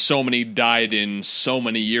in and so many died in so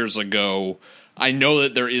many years ago, I know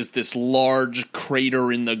that there is this large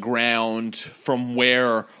crater in the ground from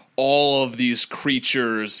where all of these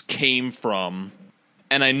creatures came from.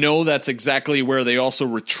 And I know that's exactly where they also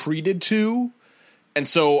retreated to. And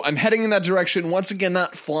so I'm heading in that direction. Once again,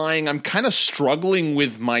 not flying. I'm kind of struggling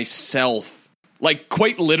with myself. Like,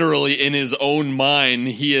 quite literally in his own mind,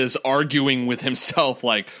 he is arguing with himself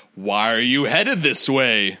like, why are you headed this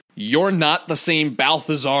way? You're not the same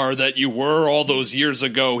Balthazar that you were all those years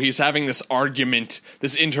ago. He's having this argument,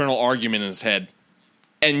 this internal argument in his head.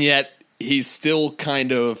 And yet, he's still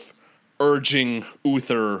kind of urging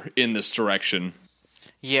Uther in this direction.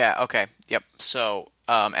 Yeah, okay. Yep. So,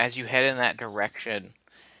 as you head in that direction,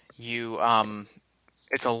 you,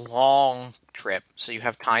 it's a long trip, so you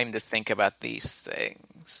have time to think about these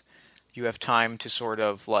things. You have time to sort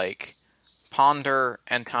of, like, ponder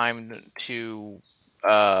and time to,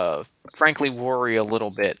 frankly worry a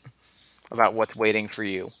little bit about what's waiting for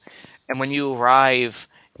you. And when you arrive,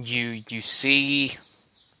 you see...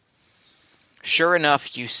 Sure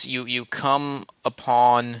enough, you come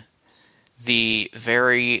upon the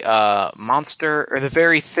very monster, or the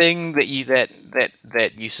very thing that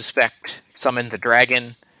you suspect summoned the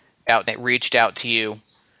dragon out, that reached out to you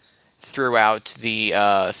throughout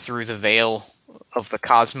through the veil of the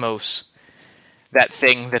cosmos. That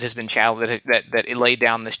thing that has been that it laid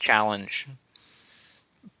down this challenge.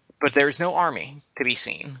 But there is no army to be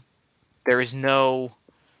seen. There is no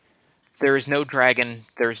dragon.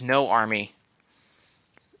 There is no army.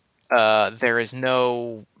 There is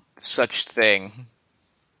no such thing.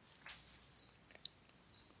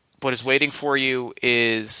 What is waiting for you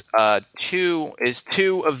is two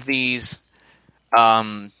of these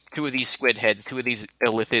squid heads, two of these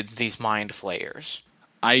illithids, these mind flayers.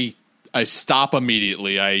 I stop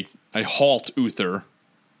immediately. I halt Uther.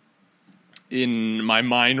 In my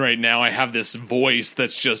mind right now, I have this voice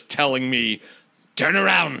that's just telling me, turn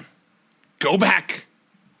around, go back,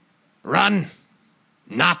 run.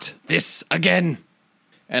 Not this again.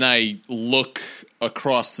 And I look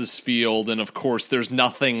across this field, and of course there's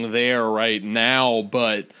nothing there right now,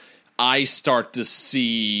 but I start to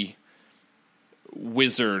see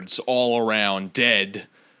wizards all around, dead,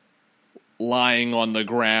 lying on the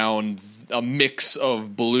ground, a mix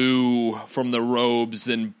of blue from the robes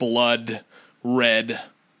and blood red.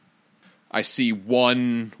 I see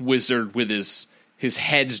one wizard with his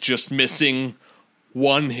head's just missing.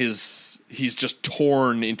 One, he's just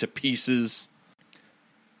torn into pieces.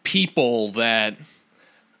 People that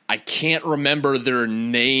I can't remember their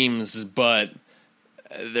names, but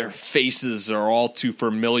their faces are all too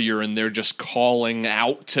familiar, and they're just calling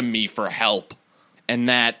out to me for help. And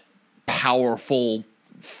that powerful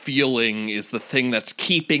feeling is the thing that's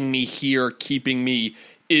keeping me here, keeping me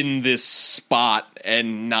in this spot,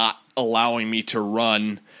 and not allowing me to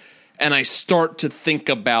run. And I start to think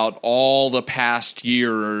about all the past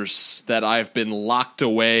years that I've been locked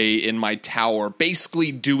away in my tower,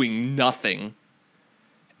 basically doing nothing.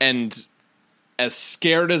 And as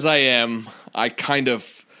scared as I am, I kind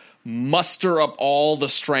of muster up all the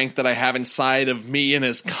strength that I have inside of me, and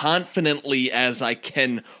as confidently as I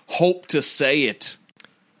can hope to say it.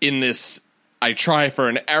 In this, I try for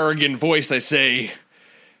an arrogant voice, I say,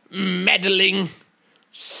 meddling,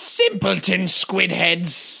 simpleton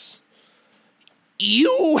squidheads.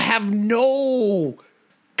 You have no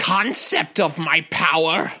concept of my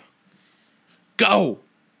power. Go.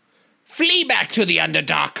 Flee back to the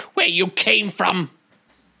Underdark, where you came from.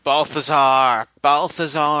 Balthazar,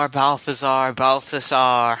 Balthazar, Balthazar,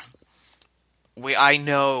 Balthazar. I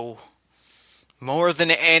know more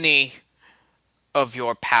than any of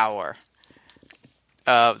your power.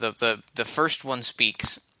 The first one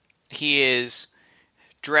speaks. He is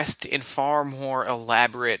dressed in far more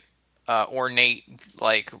elaborate, ornate,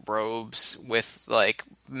 like, robes with, like,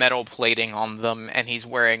 metal plating on them, and he's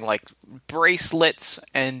wearing, like, bracelets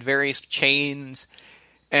and various chains,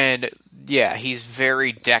 and, yeah, he's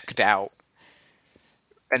very decked out.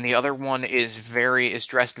 And the other one is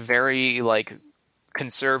dressed very, like,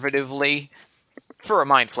 conservatively, for a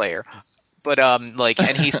mind flayer. But,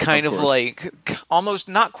 and he's kind of like, almost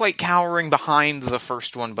not quite cowering behind the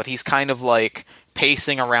first one, but he's kind of, like,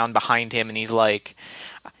 pacing around behind him, and he's like,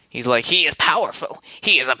 he is powerful.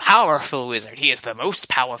 He is a powerful wizard. He is the most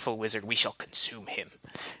powerful wizard. We shall consume him.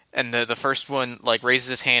 And the first one, like, raises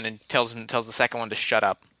his hand and tells the second one to shut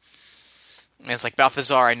up. And it's like,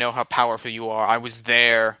 Balthazar, I know how powerful you are. I was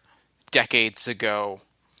there decades ago.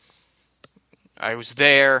 I was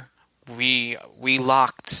there. We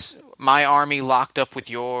locked... My army locked up with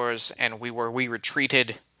yours, and we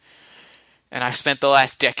retreated. And I've spent the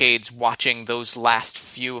last decades watching those last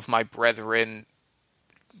few of my brethren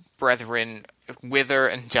wither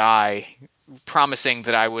and die, promising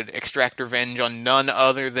that I would extract revenge on none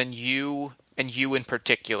other than you, and you in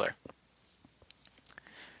particular.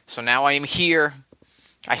 So now I am here.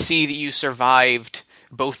 I see that you survived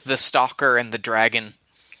both the Stalker and the Dragon.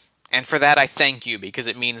 And for that I thank you, because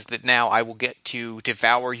it means that now I will get to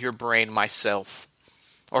devour your brain myself.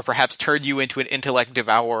 Or perhaps turn you into an intellect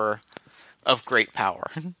devourer of great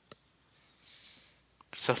power.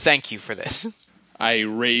 So thank you for this. I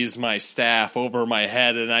raise my staff over my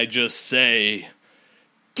head and I just say,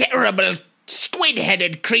 Terrible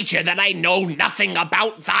squid-headed creature that I know nothing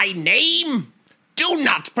about thy name! Do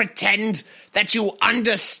not pretend that you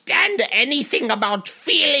understand anything about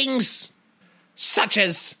feelings, such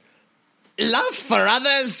as love for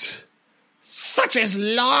others, such as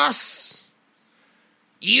loss.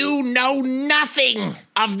 You know nothing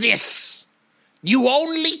of this. You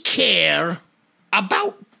only care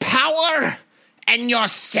about power and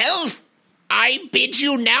yourself. I bid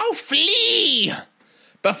you now flee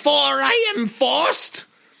before I am forced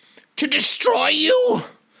to destroy you,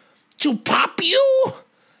 to pop you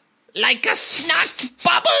like a snot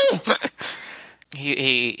bubble.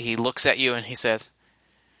 He looks at you and he says,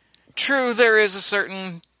 True, there is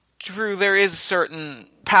certain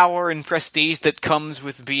power and prestige that comes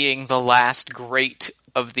with being the last great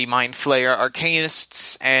of the Mind Flayer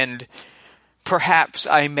Arcanists, and perhaps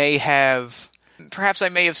I may have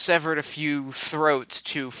severed a few throats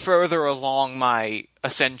to further along my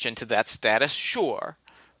ascension to that status, sure.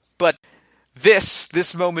 But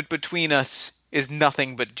this moment between us is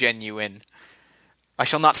nothing but genuine. I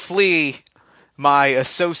shall not flee. My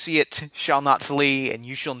associate shall not flee, and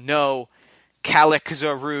you shall know Kalik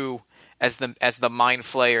Zaru as the Mind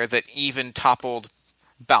Flayer that even toppled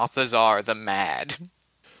Balthazar the Mad.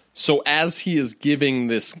 so as he is giving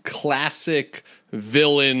this classic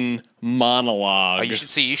villain monologue. Oh,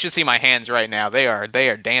 you should see my hands right now. They are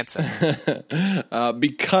dancing.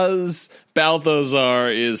 Because Balthazar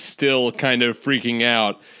is still kind of freaking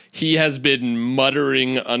out, he has been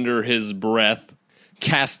muttering under his breath,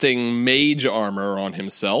 casting mage armor on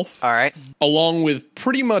himself. All right. Along with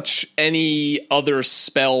pretty much any other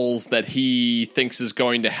spells that he thinks is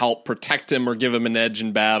going to help protect him or give him an edge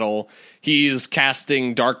in battle. He's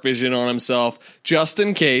casting Dark Vision on himself, just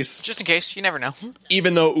in case. Just in case, you never know.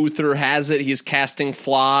 Even though Uther has it, he's casting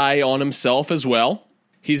Fly on himself as well.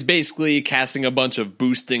 He's basically casting a bunch of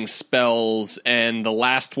boosting spells, and the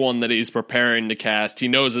last one that he's preparing to cast, he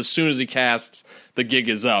knows as soon as he casts, the gig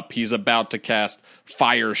is up. He's about to cast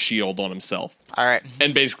Fire Shield on himself. All right.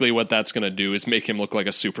 And basically what that's going to do is make him look like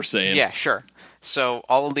a Super Saiyan. Yeah, sure. So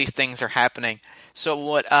all of these things are happening. So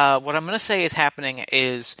what I'm going to say is happening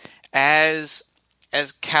is as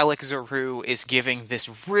Kalik Zaru is giving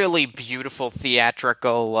this really beautiful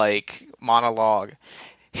theatrical monologue,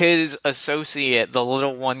 his associate, the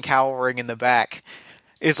little one cowering in the back,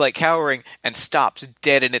 is cowering and stops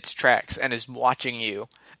dead in its tracks and is watching you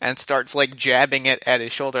and starts jabbing it at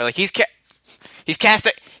his shoulder. He's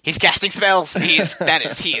casting spells. He is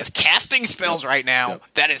casting spells right now.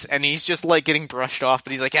 Yep. And he's just getting brushed off,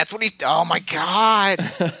 but he's that's what he's, oh my god.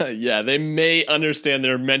 Yeah, they may understand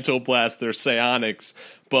their mental blast, their psionics,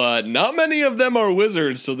 but not many of them are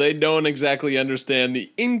wizards, so they don't exactly understand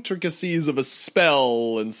the intricacies of a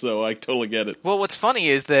spell, and so I totally get it. Well, what's funny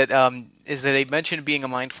is that they mentioned being a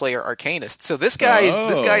Mind Flayer Arcanist. So this guy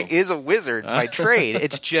is a wizard by trade.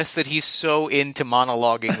 It's just that he's so into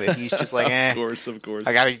monologuing that he's just Of course. He's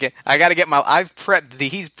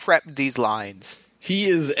prepped these lines. He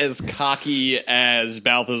is as cocky as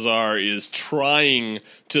Balthazar is trying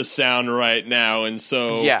to sound right now, and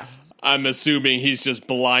so yeah. I'm assuming he's just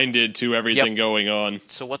blinded to everything going on.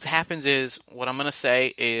 So what happens is, what I'm going to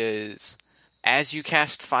say is, as you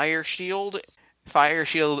cast Fire Shield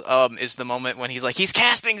is the moment when he's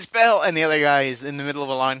casting spell, and the other guy is in the middle of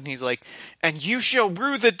a line, and he's and you shall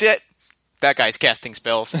rue the debt. That guy's casting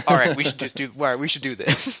spells. All right, we should do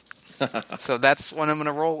this. So that's when I'm going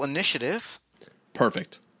to roll initiative.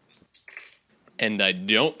 Perfect. And I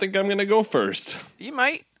don't think I'm going to go first. You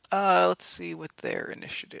might. Let's see what their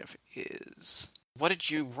initiative is. What did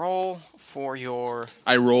you roll for your...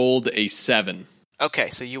 I rolled a 7. Okay,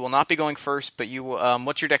 so you will not be going first, but you will...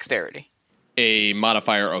 what's your dexterity? A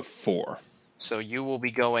modifier of 4. So you will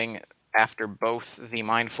be going after both the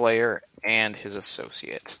Mind Flayer and his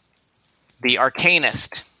associate. The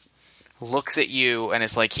Arcanist looks at you and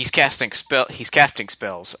is he's casting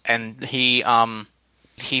spells, and he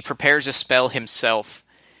prepares a spell himself,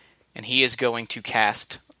 and he is going to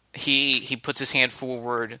cast... He puts his hand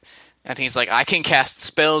forward And he's like, I can cast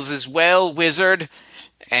spells as well, wizard.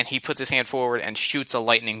 And he puts his hand forward and shoots a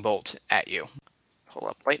lightning bolt at you. Pull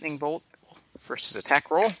up lightning bolt. First his attack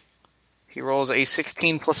roll. He rolls a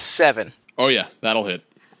 16 plus 7. Oh yeah, that'll hit.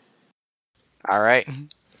 All right.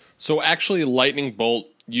 So actually, lightning bolt,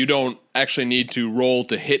 you don't actually need to roll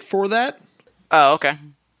to hit for that. Oh, okay.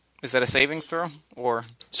 Is that a saving throw? Or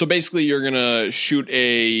So basically, you're going to shoot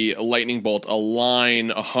a lightning bolt a line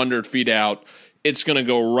 100 feet out. It's going to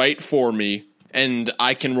go right for me, and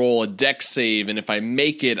I can roll a dex save, and if I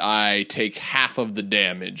make it, I take half of the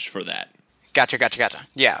damage for that. Gotcha.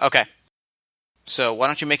 Yeah, okay. So why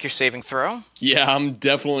don't you make your saving throw? Yeah, I'm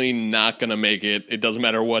definitely not going to make it. It doesn't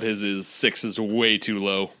matter what his is. 6 is way too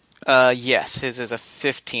low. Yes, his is a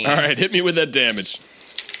 15. All right, hit me with that damage.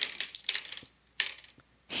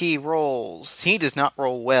 He does not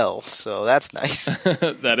roll well, so that's nice.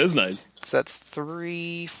 That is nice. So that's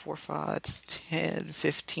 3, 4, 5, 10,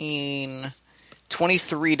 15,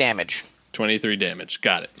 23 damage. 23 damage.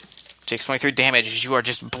 Got it. Takes 23 damage as you are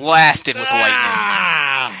just blasted with lightning.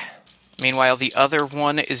 Ah! Meanwhile, the other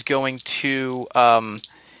one is going to,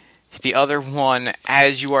 the other one,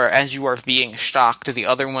 as you are being shocked, the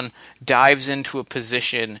other one dives into a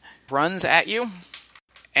position, runs at you,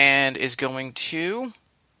 and is going to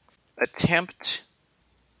attempt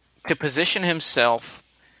to position himself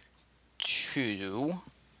to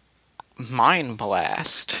Mind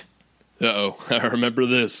Blast. Uh-oh, I remember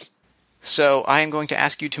this. So I am going to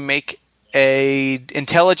ask you to make an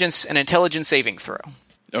intelligence saving throw.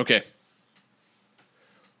 Okay.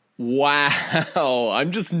 Wow,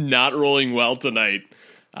 I'm just not rolling well tonight.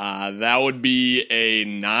 That would be a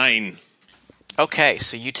 9. Okay,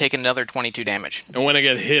 so you take another 22 damage. And when I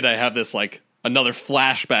get hit, I have this, another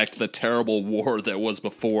flashback to the terrible war that was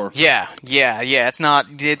before. Yeah. It's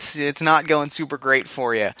not going super great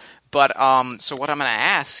for you. But so what I'm going to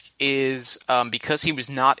ask is, because he was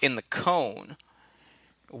not in the cone,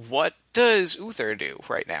 what does Uther do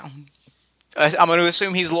right now? I'm going to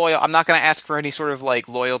assume he's loyal. I'm not going to ask for any sort of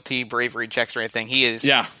loyalty, bravery checks or anything. He is.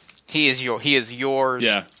 Yeah. He is yours.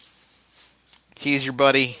 Yeah. He's your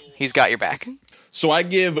buddy. He's got your back. So I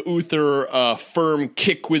give Uther a firm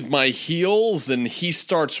kick with my heels, and he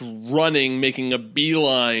starts running, making a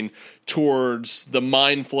beeline towards the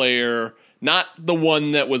Mind Flayer. Not the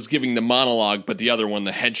one that was giving the monologue, but the other one,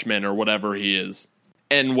 the henchman or whatever he is.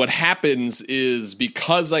 And what happens is,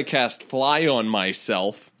 because I cast Fly on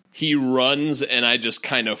myself, he runs and I just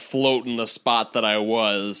kind of float in the spot that I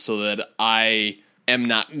was so that I am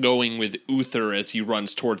not going with Uther as he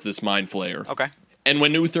runs towards this Mind Flayer. Okay. And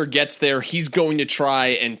when Uther gets there, he's going to try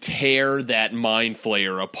and tear that Mind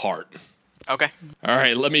Flayer apart. Okay. All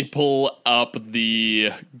right, let me pull up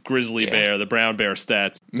the grizzly bear, the brown bear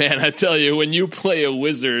stats. Man, I tell you, when you play a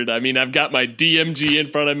wizard, I've got my DMG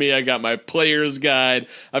in front of me, I got my player's guide,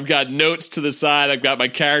 I've got notes to the side, I've got my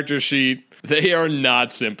character sheet. They are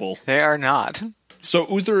not simple. They are not. So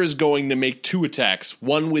Uther is going to make 2 attacks,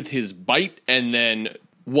 one with his bite and then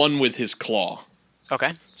one with his claw.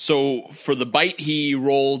 Okay. So for the bite, he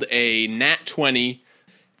rolled a nat 20,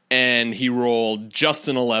 and he rolled just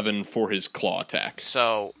an 11 for his claw attack.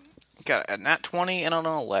 So, got a nat 20 and an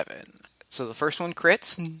 11. So the first one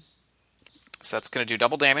crits. So that's going to do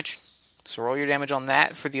double damage. So roll your damage on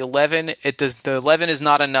that. For the 11, the 11 is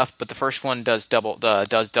not enough, but the first one does double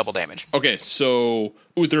damage. Okay, so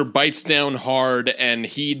Uther bites down hard, and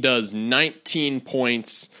he does 19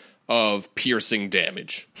 points of piercing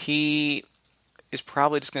damage. He is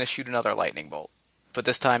probably just going to shoot another lightning bolt, but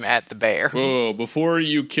this time at the bear. Whoa, before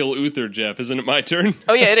you kill Uther, Jeff, isn't it my turn?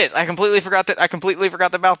 Oh yeah, it is. I completely forgot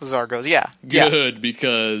that Balthazar goes. Yeah. Good,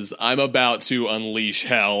 because I'm about to unleash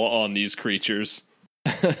hell on these creatures.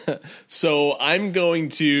 So I'm going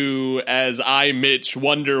to, as I, Mitch,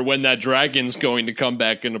 wonder when that dragon's going to come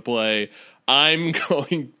back into play,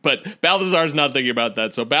 but Balthazar's not thinking about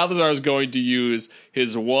that, so Balthazar is going to use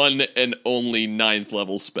his one and only 9th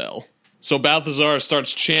level spell. So Balthazar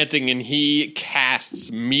starts chanting, and he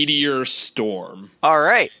casts Meteor Storm. All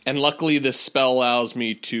right. And luckily, this spell allows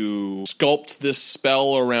me to sculpt this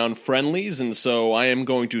spell around friendlies, and so I am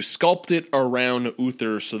going to sculpt it around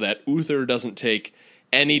Uther so that Uther doesn't take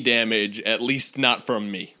any damage, at least not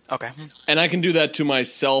from me. Okay. And I can do that to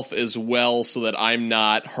myself as well so that I'm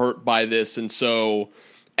not hurt by this, and so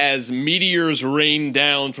as meteors rain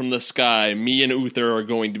down from the sky, me and Uther are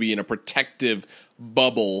going to be in a protective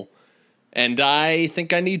bubble. And I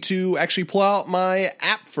think I need to actually pull out my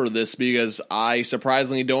app for this because I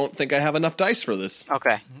surprisingly don't think I have enough dice for this.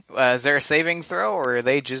 Okay. Is there a saving throw, or are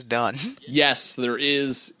they just done? Yes, there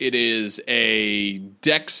is. It is a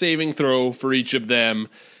dex saving throw for each of them.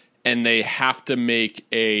 and they have to make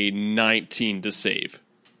a 19 to save.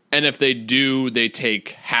 And if they do, they take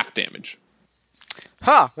half damage.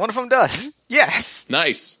 Huh, one of them does. Yes.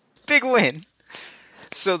 Nice. Big win.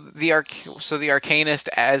 So the Arcanist,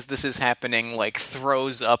 as this is happening, like,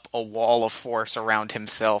 throws up a wall of force around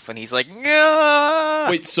himself, and he's like, "Nyah!"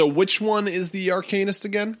 Wait, so which one is the Arcanist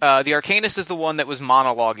again? The Arcanist is the one that was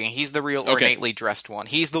monologuing. He's the real Okay. ornately dressed one.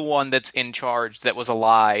 He's the one that's in charge, that was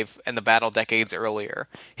alive in the battle decades earlier.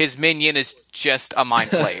 His minion is just a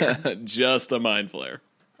Mind Flayer. Just a Mind Flayer.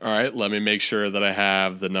 All right, let me make sure that I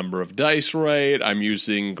have the number of dice right. I'm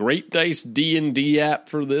using Great Dice D&D app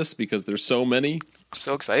for this because there's so many. I'm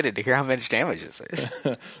so excited to hear how much damage this is.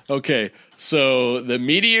 Okay, so the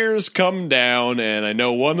meteors come down, and I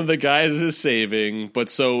know one of the guys is saving, but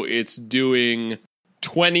so it's doing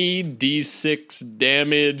 20d6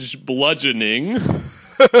 damage bludgeoning,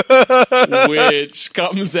 which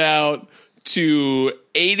comes out to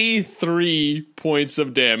 83 points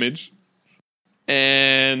of damage.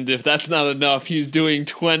 And if that's not enough, he's doing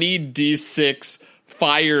 20d6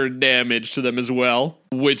 fire damage to them as well,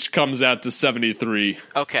 which comes out to 73.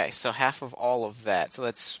 Okay, so half of all of that. So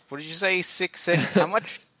that's, what did you say, how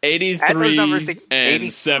much? 83 Add those numbers to- and 83.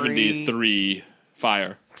 73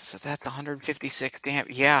 fire. So that's 156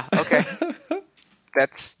 damage. Yeah, okay.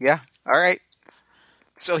 Yeah, alright.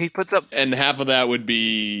 So he puts up And half of that would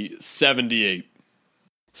be 78.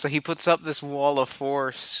 this wall of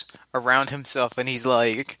force around himself, and he's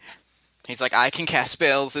like, I can cast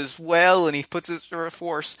spells as well, and he puts his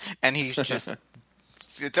force, and he's just,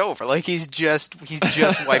 it's over. Like, he's just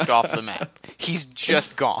wiped off the map. He's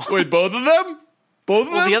just gone. Wait, both of them? Both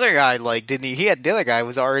of Well, them? the other guy, like, didn't he? The other guy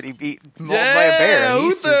was already mauled by a bear, and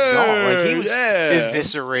he's just gone. Like, he was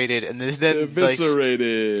eviscerated, and then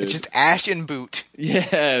Eviscerated. Like, it's just ash and boot.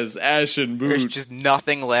 Yes, Ash and There's Boot. just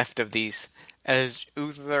nothing left of these, as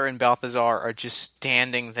Uther and Balthazar are just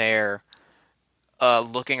standing there,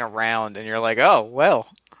 looking around, and you're like, oh, well,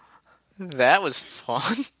 that was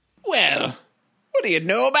fun. Well, what do you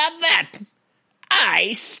know about that?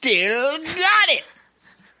 I still got it!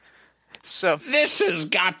 So, This has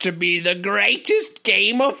got to be the greatest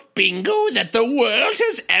game of bingo that the world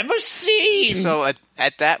has ever seen! so at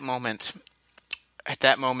that moment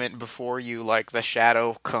before you, like, the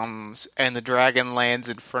shadow comes, and the dragon lands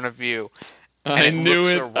in front of you, I it knew looks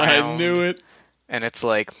it. I around. knew it. and it's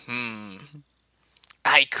like,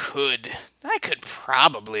 I could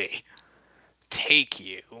probably take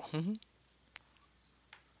you.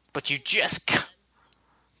 But you just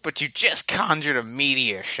conjured a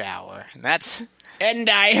meteor shower, and that's... And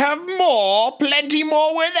I have more, plenty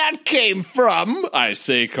more where that came from! I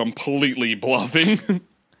say completely bluffing.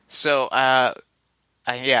 So, I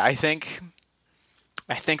think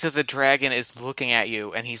that the dragon is looking at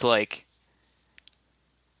you, and he's like,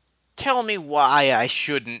 tell me why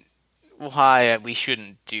we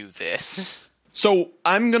shouldn't do this. So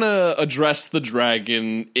I'm going to address the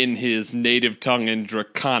dragon in his native tongue in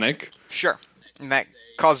Draconic. Sure. And that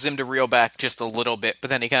causes him to reel back just a little bit, but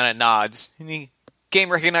then he kind of nods. And game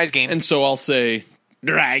recognized game. And so I'll say,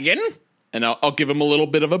 Dragon? and I'll give him a little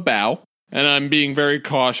bit of a bow. And I'm being very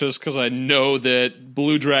cautious because I know that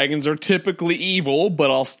blue dragons are typically evil, but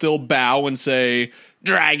I'll still bow and say,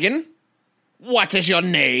 Dragon? What is your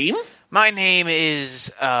name? My name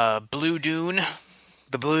is Blue Dune.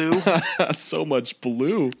 The Blue. so much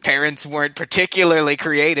blue. Parents weren't particularly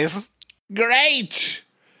creative. Great!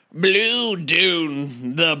 Blue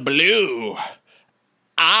Dune the Blue.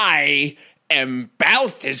 I am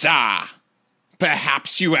Balthazar.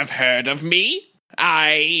 Perhaps you have heard of me? I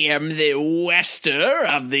am the Wester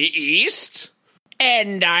of the East.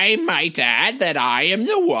 And I might add that I am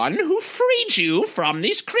the one who freed you from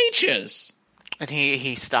these creatures. And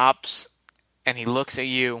he stops, and he looks at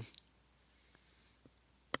you.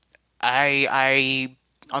 I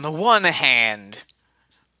on the one hand,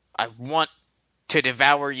 I want to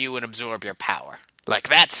devour you and absorb your power. Like,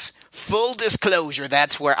 that's full disclosure,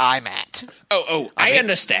 that's where I'm at. I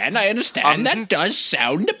understand. That does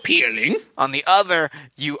sound appealing. On the other,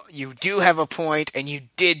 you do have a point, and you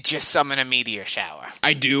did just summon a meteor shower.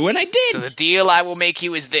 I do, and I did. So the deal I will make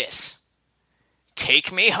you is this.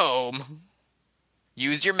 Take me home.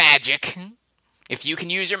 Use your magic. If you can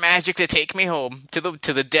use your magic to take me home to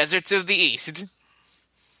the deserts of the East,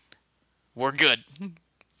 we're good.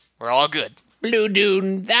 We're all good. Blue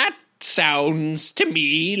Dune, that sounds to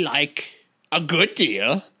me like a good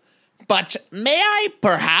deal. But may I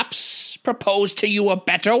perhaps propose to you a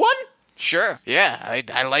better one? Sure, yeah,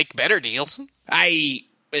 I like better deals. I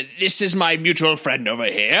This is my mutual friend over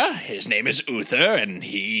here. His name is Uther, and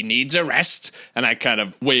he needs a rest. And I kind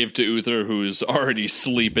of wave to Uther, who's already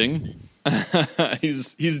sleeping.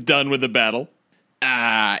 He's done with the battle.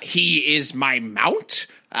 He is my mount,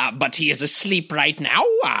 but he is asleep right now.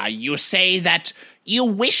 You say that you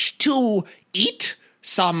wish to eat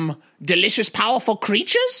some delicious, powerful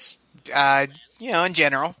creatures? In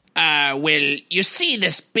general. Well, you see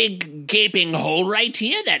this big gaping hole right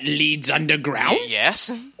here that leads underground?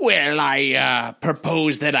 Yes. Well, I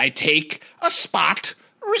propose that I take a spot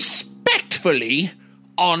respectfully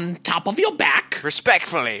on top of your back.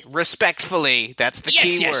 Respectfully. That's the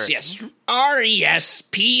key word. Yes.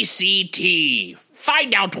 RESPCT.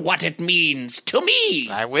 Find out what it means to me.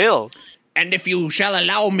 I will. And if you shall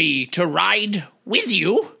allow me to ride with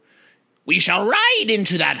you, we shall ride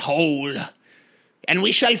into that hole, and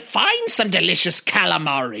we shall find some delicious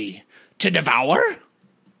calamari to devour.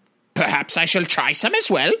 Perhaps I shall try some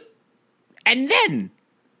as well. And then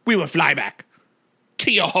we will fly back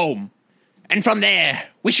to your home. And from there,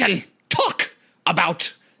 we shall talk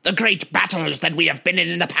about the great battles that we have been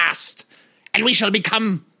in the past. And we shall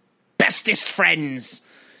become bestest friends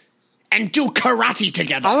and do karate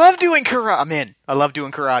together. I love doing karate. I'm in. I love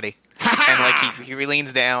doing karate. And he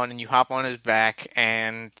leans down and you hop on his back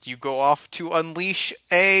and you go off to unleash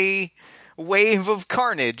a wave of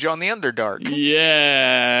carnage on the Underdark.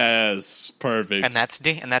 Yes, perfect. And that's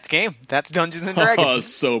game. That's Dungeons and Dragons. Oh,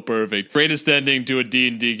 so perfect. Greatest ending to a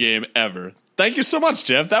D&D game ever. Thank you so much,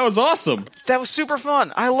 Jeff. That was awesome. That was super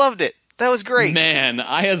fun. I loved it. That was great. Man,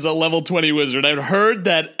 I as a level 20 wizard, I'd heard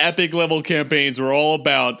that epic level campaigns were all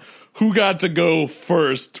about who got to go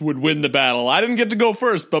first would win the battle. I didn't get to go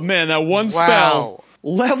first, but man, that one spell,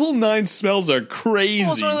 level 9 spells are crazy.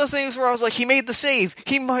 Well, it's one of those things where I was like, he made the save.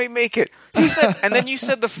 He might make it. He said, and then you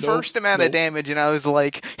said the first amount of damage, and I was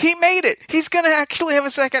like, he made it. He's going to actually have a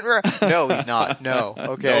second round. No, he's not. No.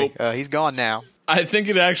 Okay. Nope. He's gone now. I think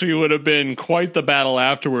it actually would have been quite the battle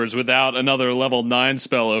afterwards without another level 9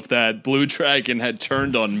 spell if that blue dragon had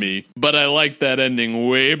turned on me. But I liked that ending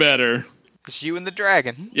way better. It's you and the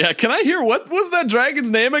dragon. Yeah, can I hear what was that dragon's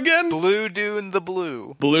name again? Blue Dune the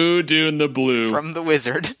Blue. Blue Dune the Blue. From the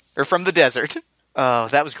wizard. Or from the desert. Oh,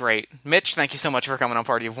 that was great. Mitch, thank you so much for coming on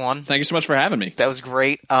Party of One. Thank you so much for having me. That was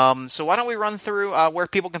great. So why don't we run through where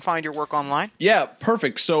people can find your work online? Yeah,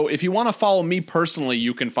 perfect. So if you want to follow me personally,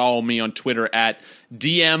 you can follow me on Twitter at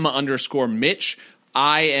DM_Mitch.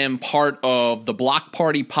 I am part of the Block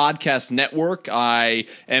Party Podcast Network. I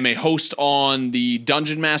am a host on the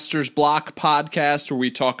Dungeon Masters Block podcast, where we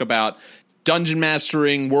talk about dungeon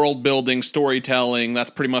mastering, world building, storytelling. That's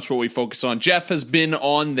pretty much what we focus on. Jeff has been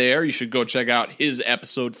on there. You should go check out his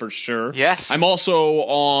episode for sure. Yes. I'm also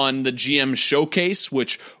on the GM Showcase,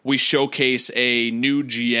 which we showcase a new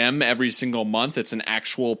GM every single month. It's an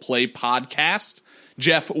actual play podcast.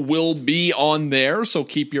 Jeff will be on there, so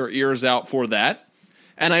keep your ears out for that.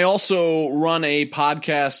 And I also run a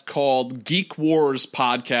podcast called Geek Wars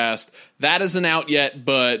Podcast. That isn't out yet,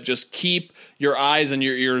 but just keep your eyes and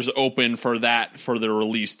your ears open for that, for the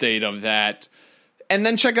release date of that. And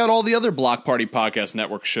then check out all the other Block Party Podcast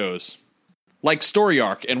Network shows, like Story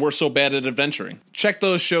Arc and We're So Bad at Adventuring. Check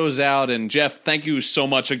those shows out. And Jeff, thank you so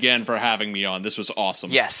much again for having me on. This was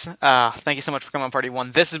awesome. Yes. Thank you so much for coming on Party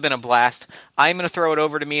One. This has been a blast. I'm going to throw it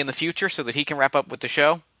over to me in the future so that he can wrap up with the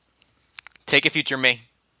show. Take it, future me.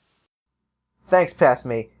 Thanks, past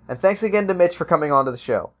me, and thanks again to Mitch for coming on to the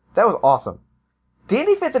show. That was awesome.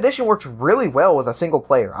 D&D 5th Edition worked really well with a single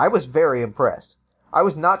player. I was very impressed. I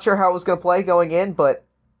was not sure how it was going to play going in, but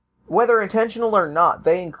whether intentional or not,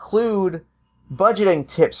 they include budgeting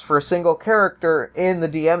tips for a single character in the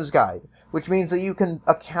DM's guide, which means that you can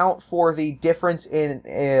account for the difference in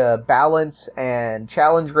balance and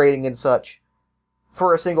challenge rating and such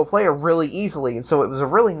for a single player really easily, and so it was a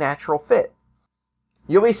really natural fit.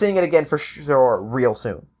 You'll be seeing it again for sure real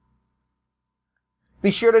soon.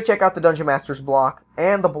 Be sure to check out the Dungeon Masters Block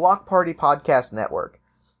and the Block Party Podcast Network.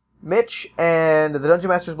 Mitch and the Dungeon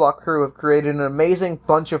Masters Block crew have created an amazing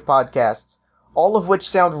bunch of podcasts, all of which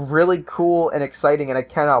sound really cool and exciting, and I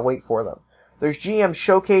cannot wait for them. There's GM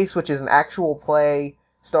Showcase, which is an actual play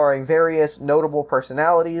starring various notable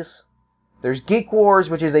personalities. There's Geek Wars,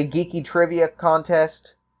 which is a geeky trivia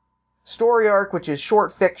contest. Story Arc, which is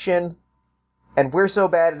short fiction. And We're So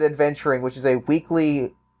Bad at Adventuring, which is a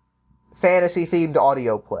weekly fantasy-themed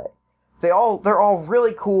audio play. They're all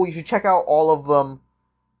really cool. You should check out all of them.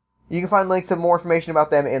 You can find links and more information about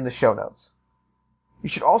them in the show notes. You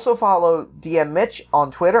should also follow DM Mitch on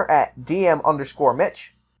Twitter at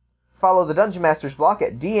DM_Mitch. Follow the Dungeon Masters Block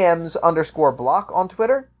at DMs_Block on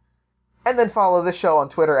Twitter. And then follow the show on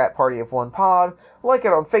Twitter at Party of One Pod, like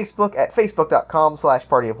it on Facebook at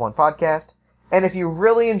facebook.com/partyofonepodcast, and if you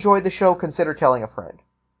really enjoyed the show, consider telling a friend.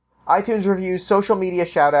 iTunes reviews, social media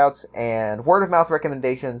shoutouts, and word-of-mouth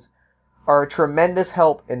recommendations are a tremendous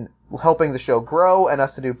help in helping the show grow and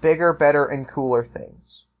us to do bigger, better, and cooler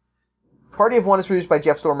things. Party of One is produced by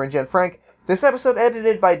Jeff Stormer and Jen Frank. This episode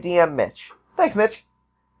edited by DM Mitch. Thanks, Mitch.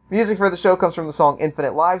 Music for the show comes from the song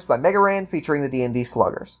Infinite Lives by Mega Ran, featuring the D&D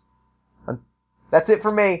Sluggers. That's it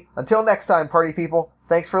for me. Until next time, party people,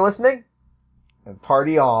 thanks for listening, and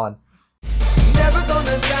party on.